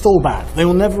 It's just all bad. They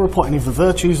will never report any of the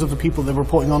virtues of the people they're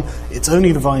reporting on. It's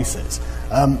only the vices.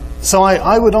 So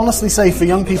I would honestly say for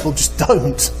young people, just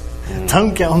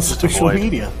don't get on social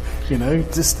media. You know,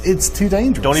 just it's too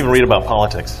dangerous. Don't even read about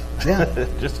politics. Yeah.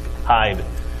 Just hide.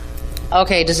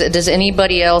 Okay, does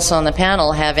anybody else on the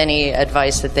panel have any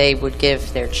advice that they would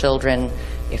give their children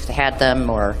if they had them,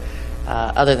 or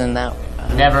other than that?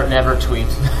 Never tweet.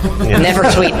 Never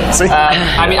tweet.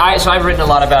 I mean, I've written a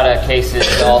lot about cases,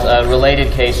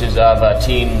 related cases of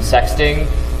teen sexting,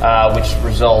 which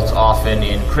results often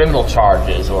in criminal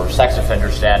charges or sex offender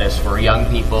status for young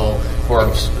people who are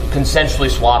consensually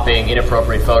swapping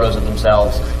inappropriate photos of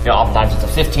themselves. You know, oftentimes it's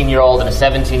a 15-year-old and a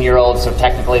 17-year-old, so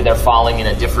technically they're falling in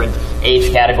a different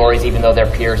age categories, even though they're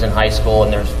peers in high school,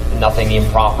 and there's nothing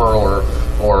improper or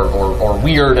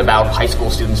weird about high school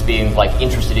students being like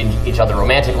interested in each other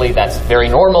romantically. That's very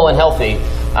normal and healthy.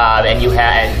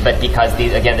 But because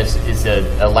this is an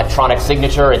electronic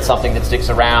signature, it's something that sticks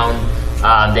around.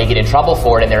 They get in trouble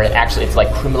for it, and it's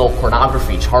like criminal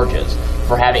pornography charges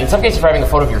for having, in some cases, for having a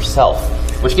photo of yourself,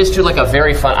 which gets to like a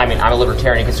very fun. I mean, I'm a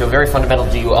libertarian. It gets to a very fundamental.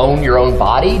 Do you own your own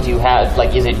body? Do you have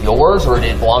is it yours, or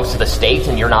it belongs to the state,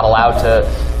 and you're not allowed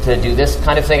to do this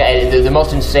kind of thing? The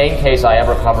most insane case I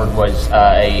ever covered was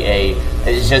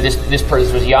this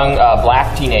person was a young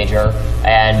black teenager,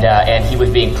 and he was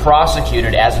being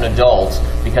prosecuted as an adult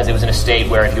because it was in a state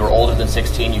where if you were older than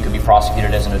 16, you could be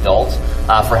prosecuted as an adult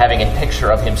for having a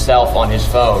picture of himself on his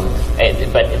phone,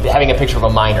 but having a picture of a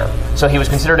minor. So he was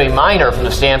considered a minor from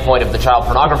the standpoint of the child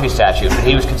pornography statute, but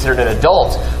he was considered an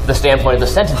adult from the standpoint of the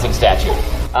sentencing statute.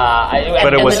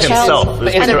 But it was himself.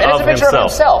 It was a picture of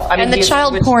himself. I mean, and the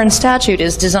child porn statute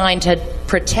is designed to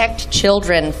protect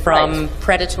children from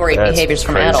predatory behaviors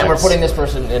from adults. And we're putting this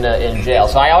person in jail.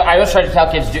 So I always try to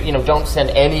tell kids, don't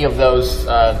send any of those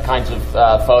kinds of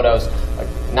photos,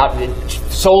 not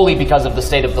solely because of the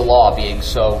state of the law being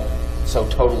so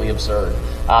totally absurd.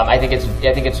 I think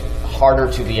it's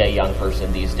harder to be a young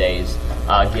person these days,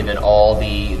 given all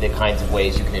the kinds of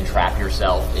ways you can entrap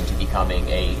yourself into becoming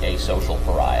a social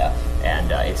pariah, and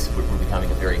we're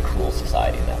becoming a very cruel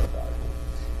society in that regard.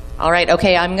 All right,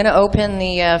 okay, I'm going to open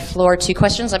the floor to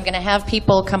questions. I'm going to have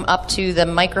people come up to the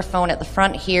microphone at the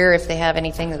front here if they have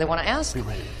anything that they want to ask. Be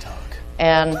ready to talk.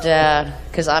 And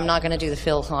because I'm not going to do the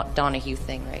Phil Donahue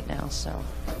thing right now, so.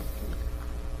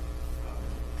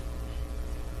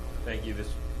 Thank you.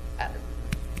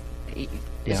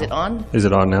 Is it on? Is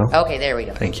it on now? Okay, there we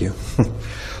go. Thank you.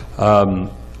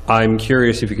 I'm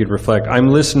curious if you could reflect. I'm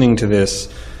listening to this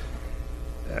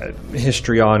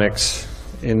histrionics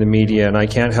in the media, and I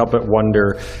can't help but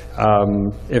wonder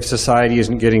if society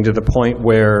isn't getting to the point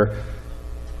where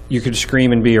you could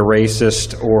scream and be a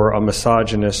racist or a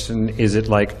misogynist, and is it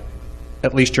like,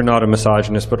 at least you're not a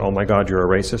misogynist, but oh my God, you're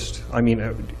a racist? I mean,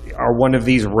 are one of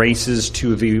these races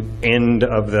to the end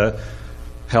of the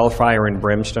hellfire and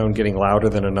brimstone getting louder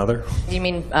than another? You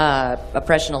mean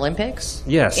Oppression Olympics?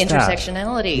 Yes.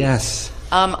 Intersectionality? Yes.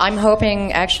 I'm hoping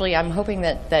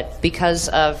that because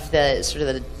of the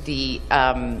sort of the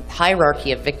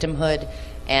hierarchy of victimhood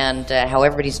and how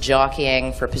everybody's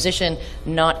jockeying for position,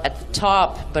 not at the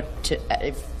top, but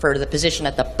for the position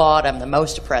at the bottom, the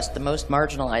most oppressed, the most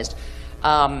marginalized,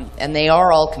 and they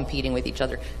are all competing with each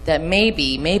other, that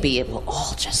maybe it will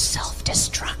all just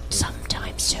self-destruct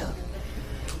sometime soon.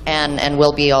 And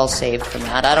we'll be all saved from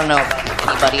that. I don't know about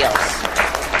anybody else.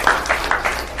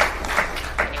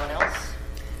 Anyone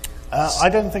else? I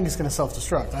don't think it's going to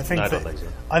self-destruct. I think so.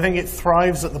 I think it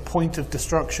thrives at the point of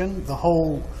destruction. The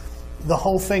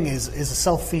whole thing is a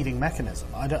self-feeding mechanism,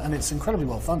 and it's incredibly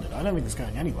well funded. I don't think it's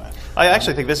going anywhere. I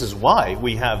actually think this is why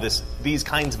we have these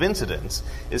kinds of incidents,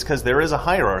 is because there is a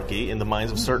hierarchy in the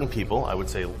minds of certain people. I would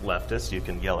say leftists. You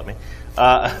can yell at me.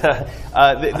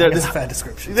 That's a fair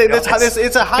description.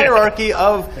 It's a hierarchy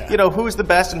of who's the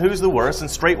best and who's the worst, and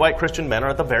straight white Christian men are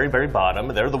at the very, very bottom.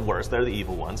 They're the worst. They're the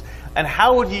evil ones. And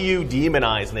how would you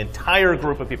demonize an entire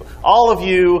group of people? All of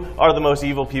you are the most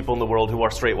evil people in the world who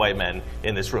are straight white men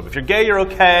in this room. If you're gay, you're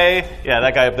okay. Yeah,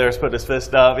 that guy up there is putting his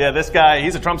fist up. Yeah, this guy,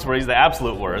 he's a Trump supporter. He's the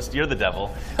absolute worst. You're the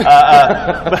devil.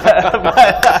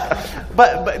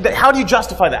 But how do you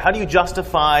justify that? How do you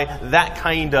justify that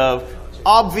kind of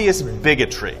obvious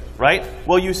bigotry, right?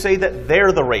 Well, you say that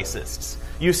they're the racists.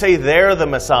 You say they're the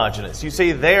misogynists. You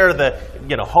say they're the,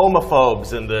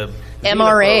 homophobes and the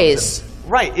MRAs.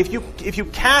 Right. If you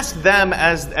cast them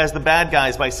as the bad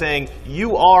guys by saying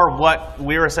you are what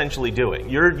we're essentially doing,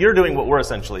 you're doing what we're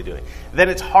essentially doing, then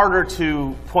it's harder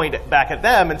to point back at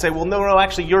them and say, well, no,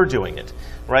 actually you're doing it,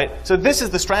 right? So this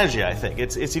is the strategy, I think.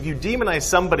 It's if you demonize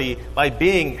somebody by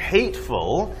being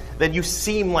hateful, then you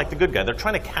seem like the good guy. They're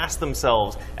trying to cast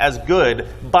themselves as good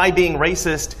by being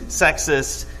racist,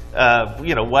 sexist,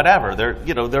 whatever.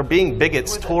 They're being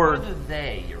bigots toward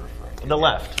the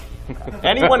left.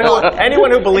 Anyone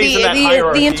who believes in that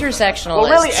hierarchy, the intersectionalists. Well,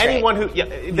 really, anyone who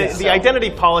the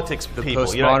identity politics the people,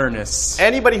 postmodernists.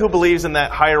 Anybody who believes in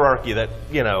that hierarchy, that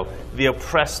the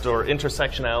oppressed or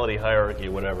intersectionality hierarchy,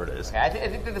 whatever it is. I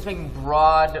think that it's making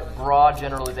broad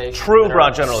generalizations. True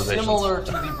broad generalizations. Similar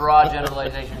to the broad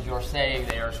generalizations you're saying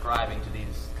they are ascribing to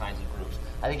these kinds of groups.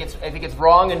 I think it's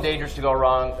wrong and dangerous to go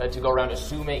around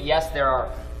assuming. Yes, there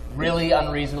are really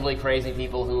unreasonably crazy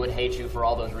people who would hate you for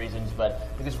all those reasons, but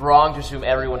I think it's wrong to assume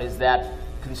everyone is that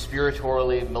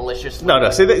conspiratorially, maliciously. No.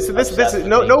 See, this is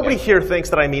nobody here thinks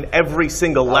that I mean every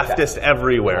single leftist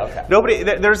everywhere. Okay. Nobody.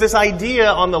 There's this idea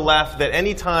on the left that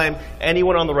anytime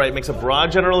anyone on the right makes a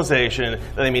broad generalization,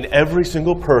 that they mean every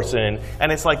single person,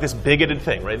 and it's like this bigoted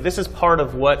thing, right? This is part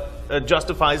of what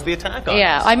justifies the attack on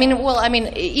us.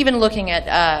 Even looking at,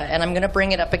 and I'm going to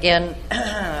bring it up again.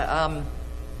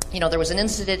 There was an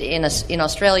incident in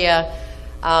Australia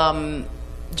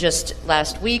just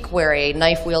last week where a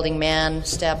knife-wielding man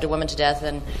stabbed a woman to death,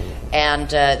 and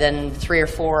then 3 or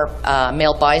 4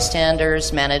 male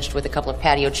bystanders managed with a couple of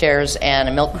patio chairs and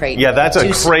a milk crate. Yeah, that's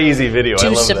a crazy video. I to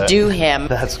love subdue that. him.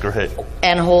 That's great.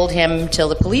 And hold him till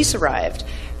the police arrived.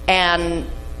 And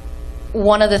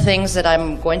one of the things that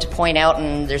I'm going to point out,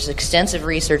 and there's extensive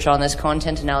research on this,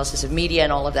 content analysis of media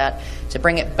and all of that, to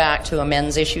bring it back to a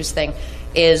men's issues thing,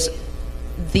 is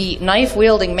the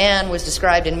knife-wielding man was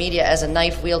described in media as a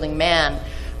knife-wielding man,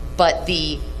 but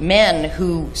the men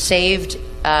who saved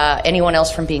anyone else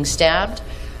from being stabbed,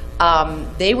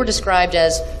 they were described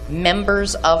as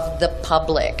members of the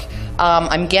public.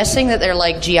 I'm guessing that they're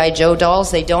like G.I. Joe dolls.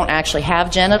 They don't actually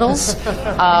have genitals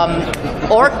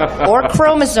or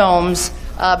chromosomes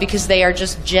because they are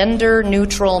just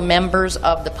gender-neutral members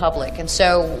of the public. And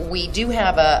so we do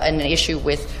have an issue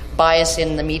with bias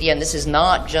in the media, and this is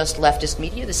not just leftist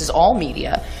media, this is all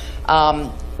media,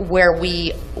 where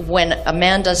when a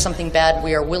man does something bad,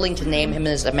 we are willing to name him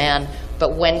as a man,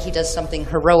 but when he does something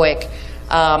heroic,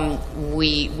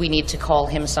 we need to call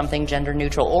him something gender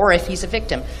neutral. Or if he's a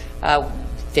victim,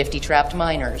 50 trapped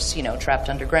minors, trapped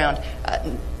underground,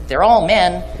 they're all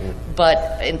men,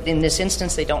 but in this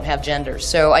instance they don't have gender.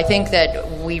 So I think that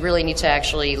we really need to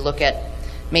actually look at,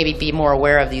 maybe be more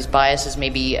aware of these biases,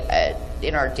 maybe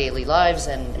in our daily lives.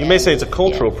 And you may say it's a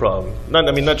cultural problem. Not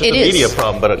just a media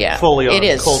problem, but a fully on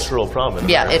cultural problem.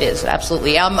 It is,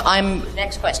 absolutely.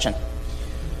 Next question.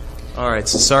 All right,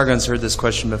 so Sargon's heard this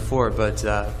question before, but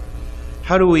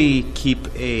how do we keep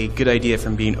a good idea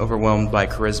from being overwhelmed by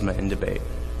charisma in debate?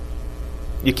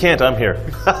 You can't, I'm here.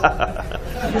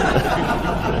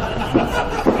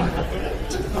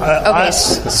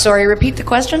 Sorry, repeat the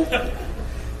question?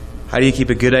 How do you keep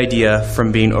a good idea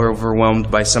from being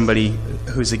overwhelmed by somebody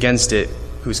who's against it,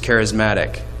 who's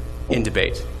charismatic, in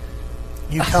debate?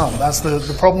 You can't. That's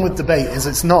the problem with debate. Is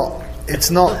it's not. It's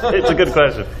a good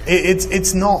question.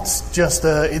 It's not just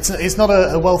it's not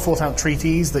a well thought out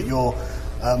treatise that you're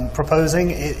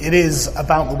proposing. It is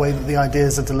about the way that the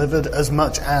ideas are delivered as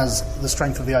much as the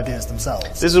strength of the ideas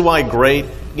themselves. This is why great,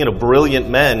 brilliant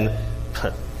men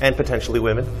and potentially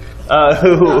women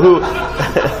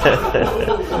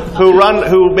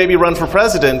who maybe run for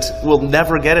president will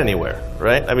never get anywhere,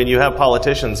 right? I mean, you have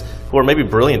politicians who are maybe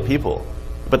brilliant people,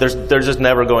 but they're just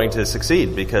never going to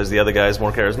succeed because the other guy is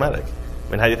more charismatic.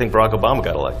 I mean, how do you think Barack Obama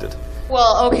got elected?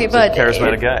 Well, okay, but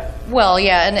charismatic guy. Well,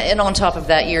 yeah, and on top of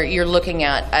that, you're looking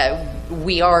at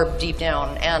we are deep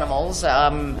down animals,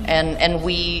 and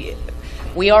we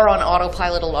are on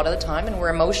autopilot a lot of the time, and we're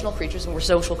emotional creatures and we're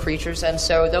social creatures, and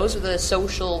so those are the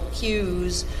social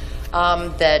cues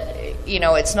that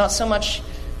it's not so much.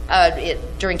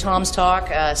 During Tom's talk,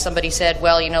 somebody said,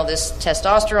 well, this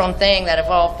testosterone thing that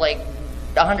evolved like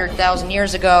 100,000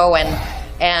 years ago,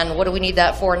 and what do we need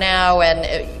that for now?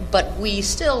 But we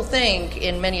still think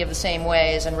in many of the same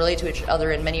ways and relate to each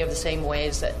other in many of the same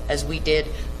ways as we did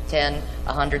 10,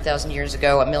 100,000 years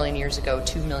ago, 1,000,000 years ago,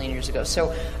 2 million years ago.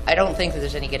 So I don't think that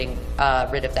there's any getting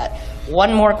rid of that.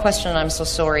 One more question, I'm so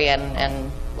sorry,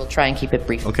 and we'll try and keep it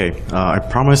brief. Okay, I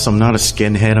promise I'm not a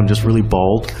skinhead, I'm just really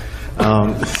bald.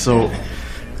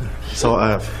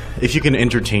 If you can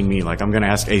entertain me, like, I'm going to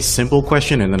ask a simple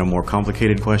question and then a more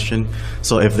complicated question.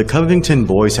 So if the Covington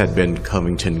boys had been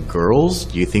Covington girls,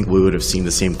 do you think we would have seen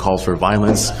the same calls for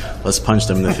violence? Let's punch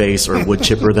them in the face or wood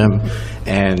chipper them?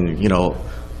 And, you know,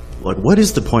 like, what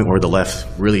is the point where the left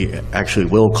really actually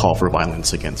will call for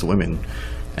violence against women?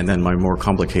 And then my more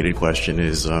complicated question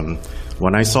is,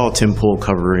 when I saw Tim Pool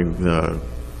covering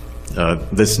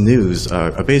this news,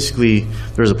 basically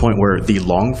there was a point where the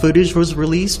long footage was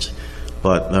released,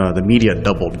 but the media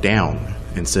doubled down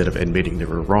instead of admitting they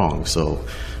were wrong. So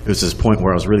it was this point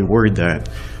where I was really worried that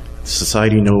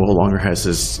society no longer has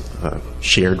this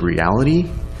shared reality.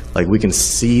 Like, we can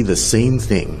see the same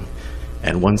thing,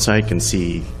 and one side can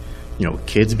see, you know,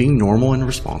 kids being normal and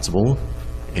responsible,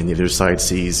 and the other side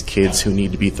sees kids who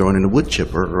need to be thrown in a wood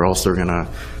chipper, or else they're gonna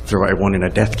throw everyone in a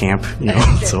death camp. You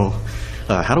know, so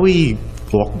how do we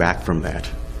walk back from that?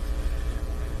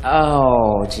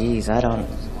 Oh, geez, I don't.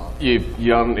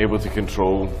 You aren't able to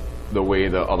control the way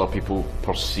that other people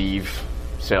perceive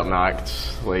certain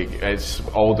acts. Like, it's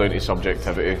all down to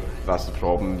subjectivity. That's the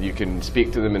problem. You can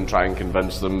speak to them and try and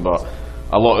convince them, but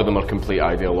a lot of them are complete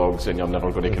ideologues, and you're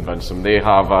never going to convince them. They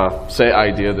have a set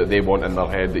idea that they want in their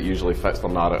head that usually fits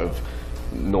their narrative.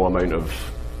 No amount of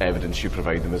evidence you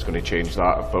provide them is going to change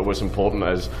that. But what's important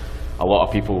is a lot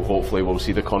of people hopefully will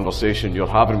see the conversation you're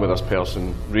having with this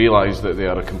person, realise that they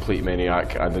are a complete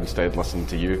maniac, and instead listen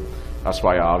to you. That's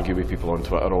why I argue with people on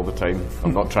Twitter all the time.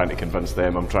 I'm not trying to convince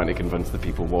them, I'm trying to convince the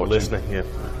people watching. Listening, yeah.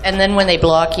 And then when they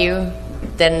block you,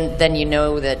 then you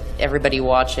know that everybody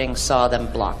watching saw them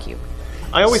block you.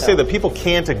 I always say that people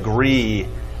can't agree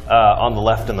on the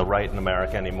left and the right in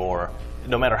America anymore,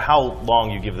 no matter how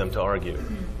long you give them to argue,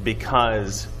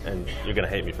 because, and you're going to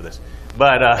hate me for this,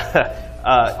 but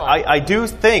I do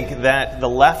think that the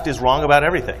left is wrong about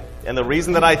everything. And the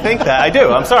reason that I think that, I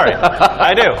do, I'm sorry.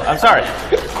 I do, I'm sorry.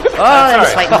 Oh, I'm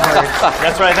fighting hard.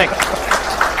 That's what I think.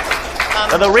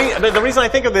 The reason I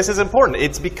think of this is important.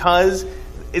 It's because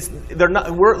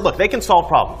look, they can solve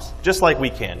problems, just like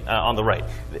we can on the right.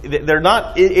 They're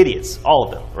not idiots, all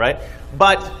of them, right?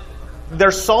 But they're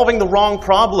solving the wrong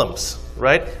problems,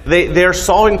 right? They're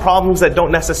solving problems that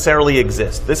don't necessarily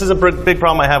exist. This is a big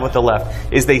problem I have with the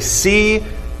left, is they see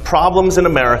problems in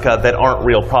America that aren't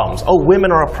real problems. Oh,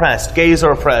 women are oppressed, gays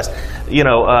are oppressed,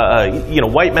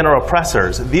 white men are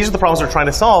oppressors. These are the problems they're trying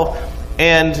to solve.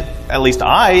 And at least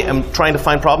I am trying to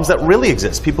find problems that really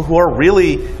exist. People who are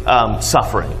really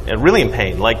suffering and really in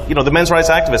pain. Like, the men's rights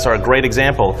activists are a great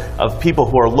example of people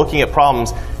who are looking at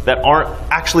problems that aren't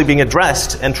actually being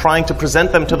addressed and trying to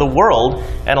present them to the world.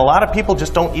 And a lot of people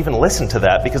just don't even listen to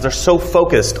that because they're so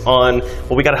focused on,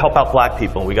 well, we got to help out black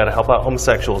people, we got to help out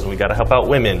homosexuals, and we got to help out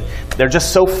women. They're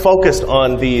just so focused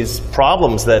on these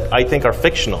problems that I think are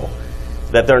fictional,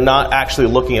 that they're not actually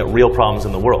looking at real problems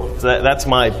in the world. So that's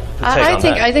my take on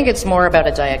that. I think it's more about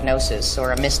a diagnosis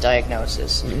or a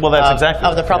misdiagnosis. Well, that's exactly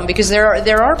of the problem, because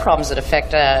there are problems that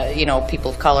affect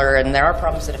people of color, and there are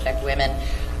problems that affect women,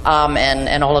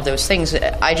 and all of those things.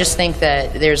 I just think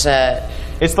that there's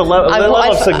it's the level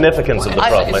of significance of the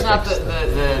problem. It's not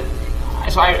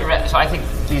so I think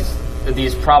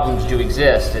these problems do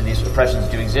exist and these oppressions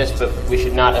do exist, but we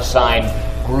should not assign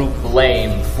group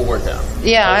blame for them.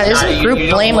 Yeah, isn't group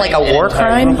blame like a war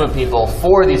crime? A group of people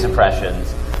for these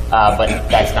oppressions, but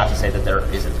that's not to say that there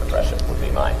isn't oppression, would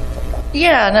be mine.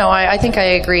 Yeah, no, I think I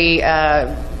agree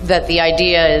that the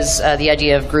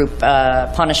idea of group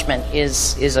punishment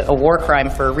is a war crime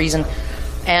for a reason,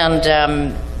 and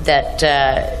that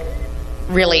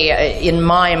really, in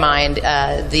my mind,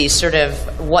 the sort of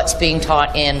what's being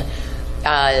taught in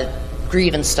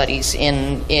grievance studies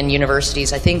in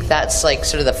universities, I think that's like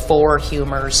sort of the four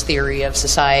humors theory of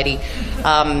society.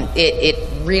 It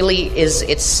really is,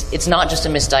 it's not just a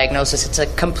misdiagnosis, it's a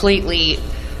completely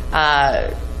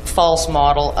false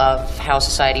model of how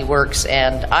society works,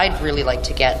 and I'd really like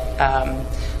to get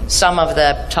some of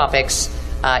the topics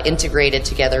integrated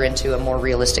together into a more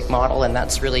realistic model, and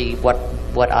that's really what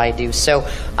I do. So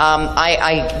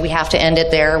we have to end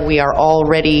it there. We are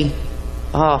already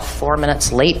 4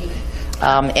 minutes late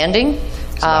ending.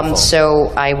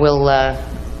 So I will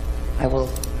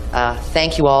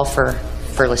thank you all for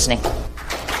listening,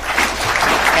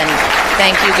 and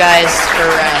thank you guys for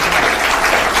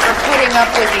putting up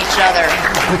with each other.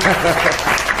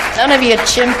 None of you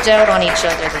chimped out on each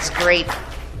other. That's great.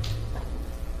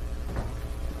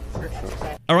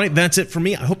 All right, that's it for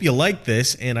me. I hope you like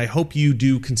this, and I hope you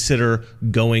do consider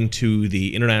going to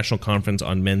the International Conference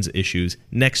on Men's Issues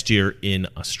next year in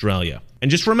Australia.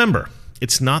 And just remember,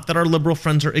 it's not that our liberal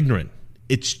friends are ignorant.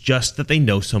 It's just that they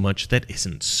know so much that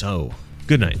isn't so.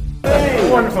 Good night. Hey,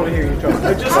 wonderful to hear you talk.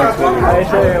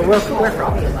 We're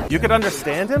from. You could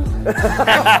understand him?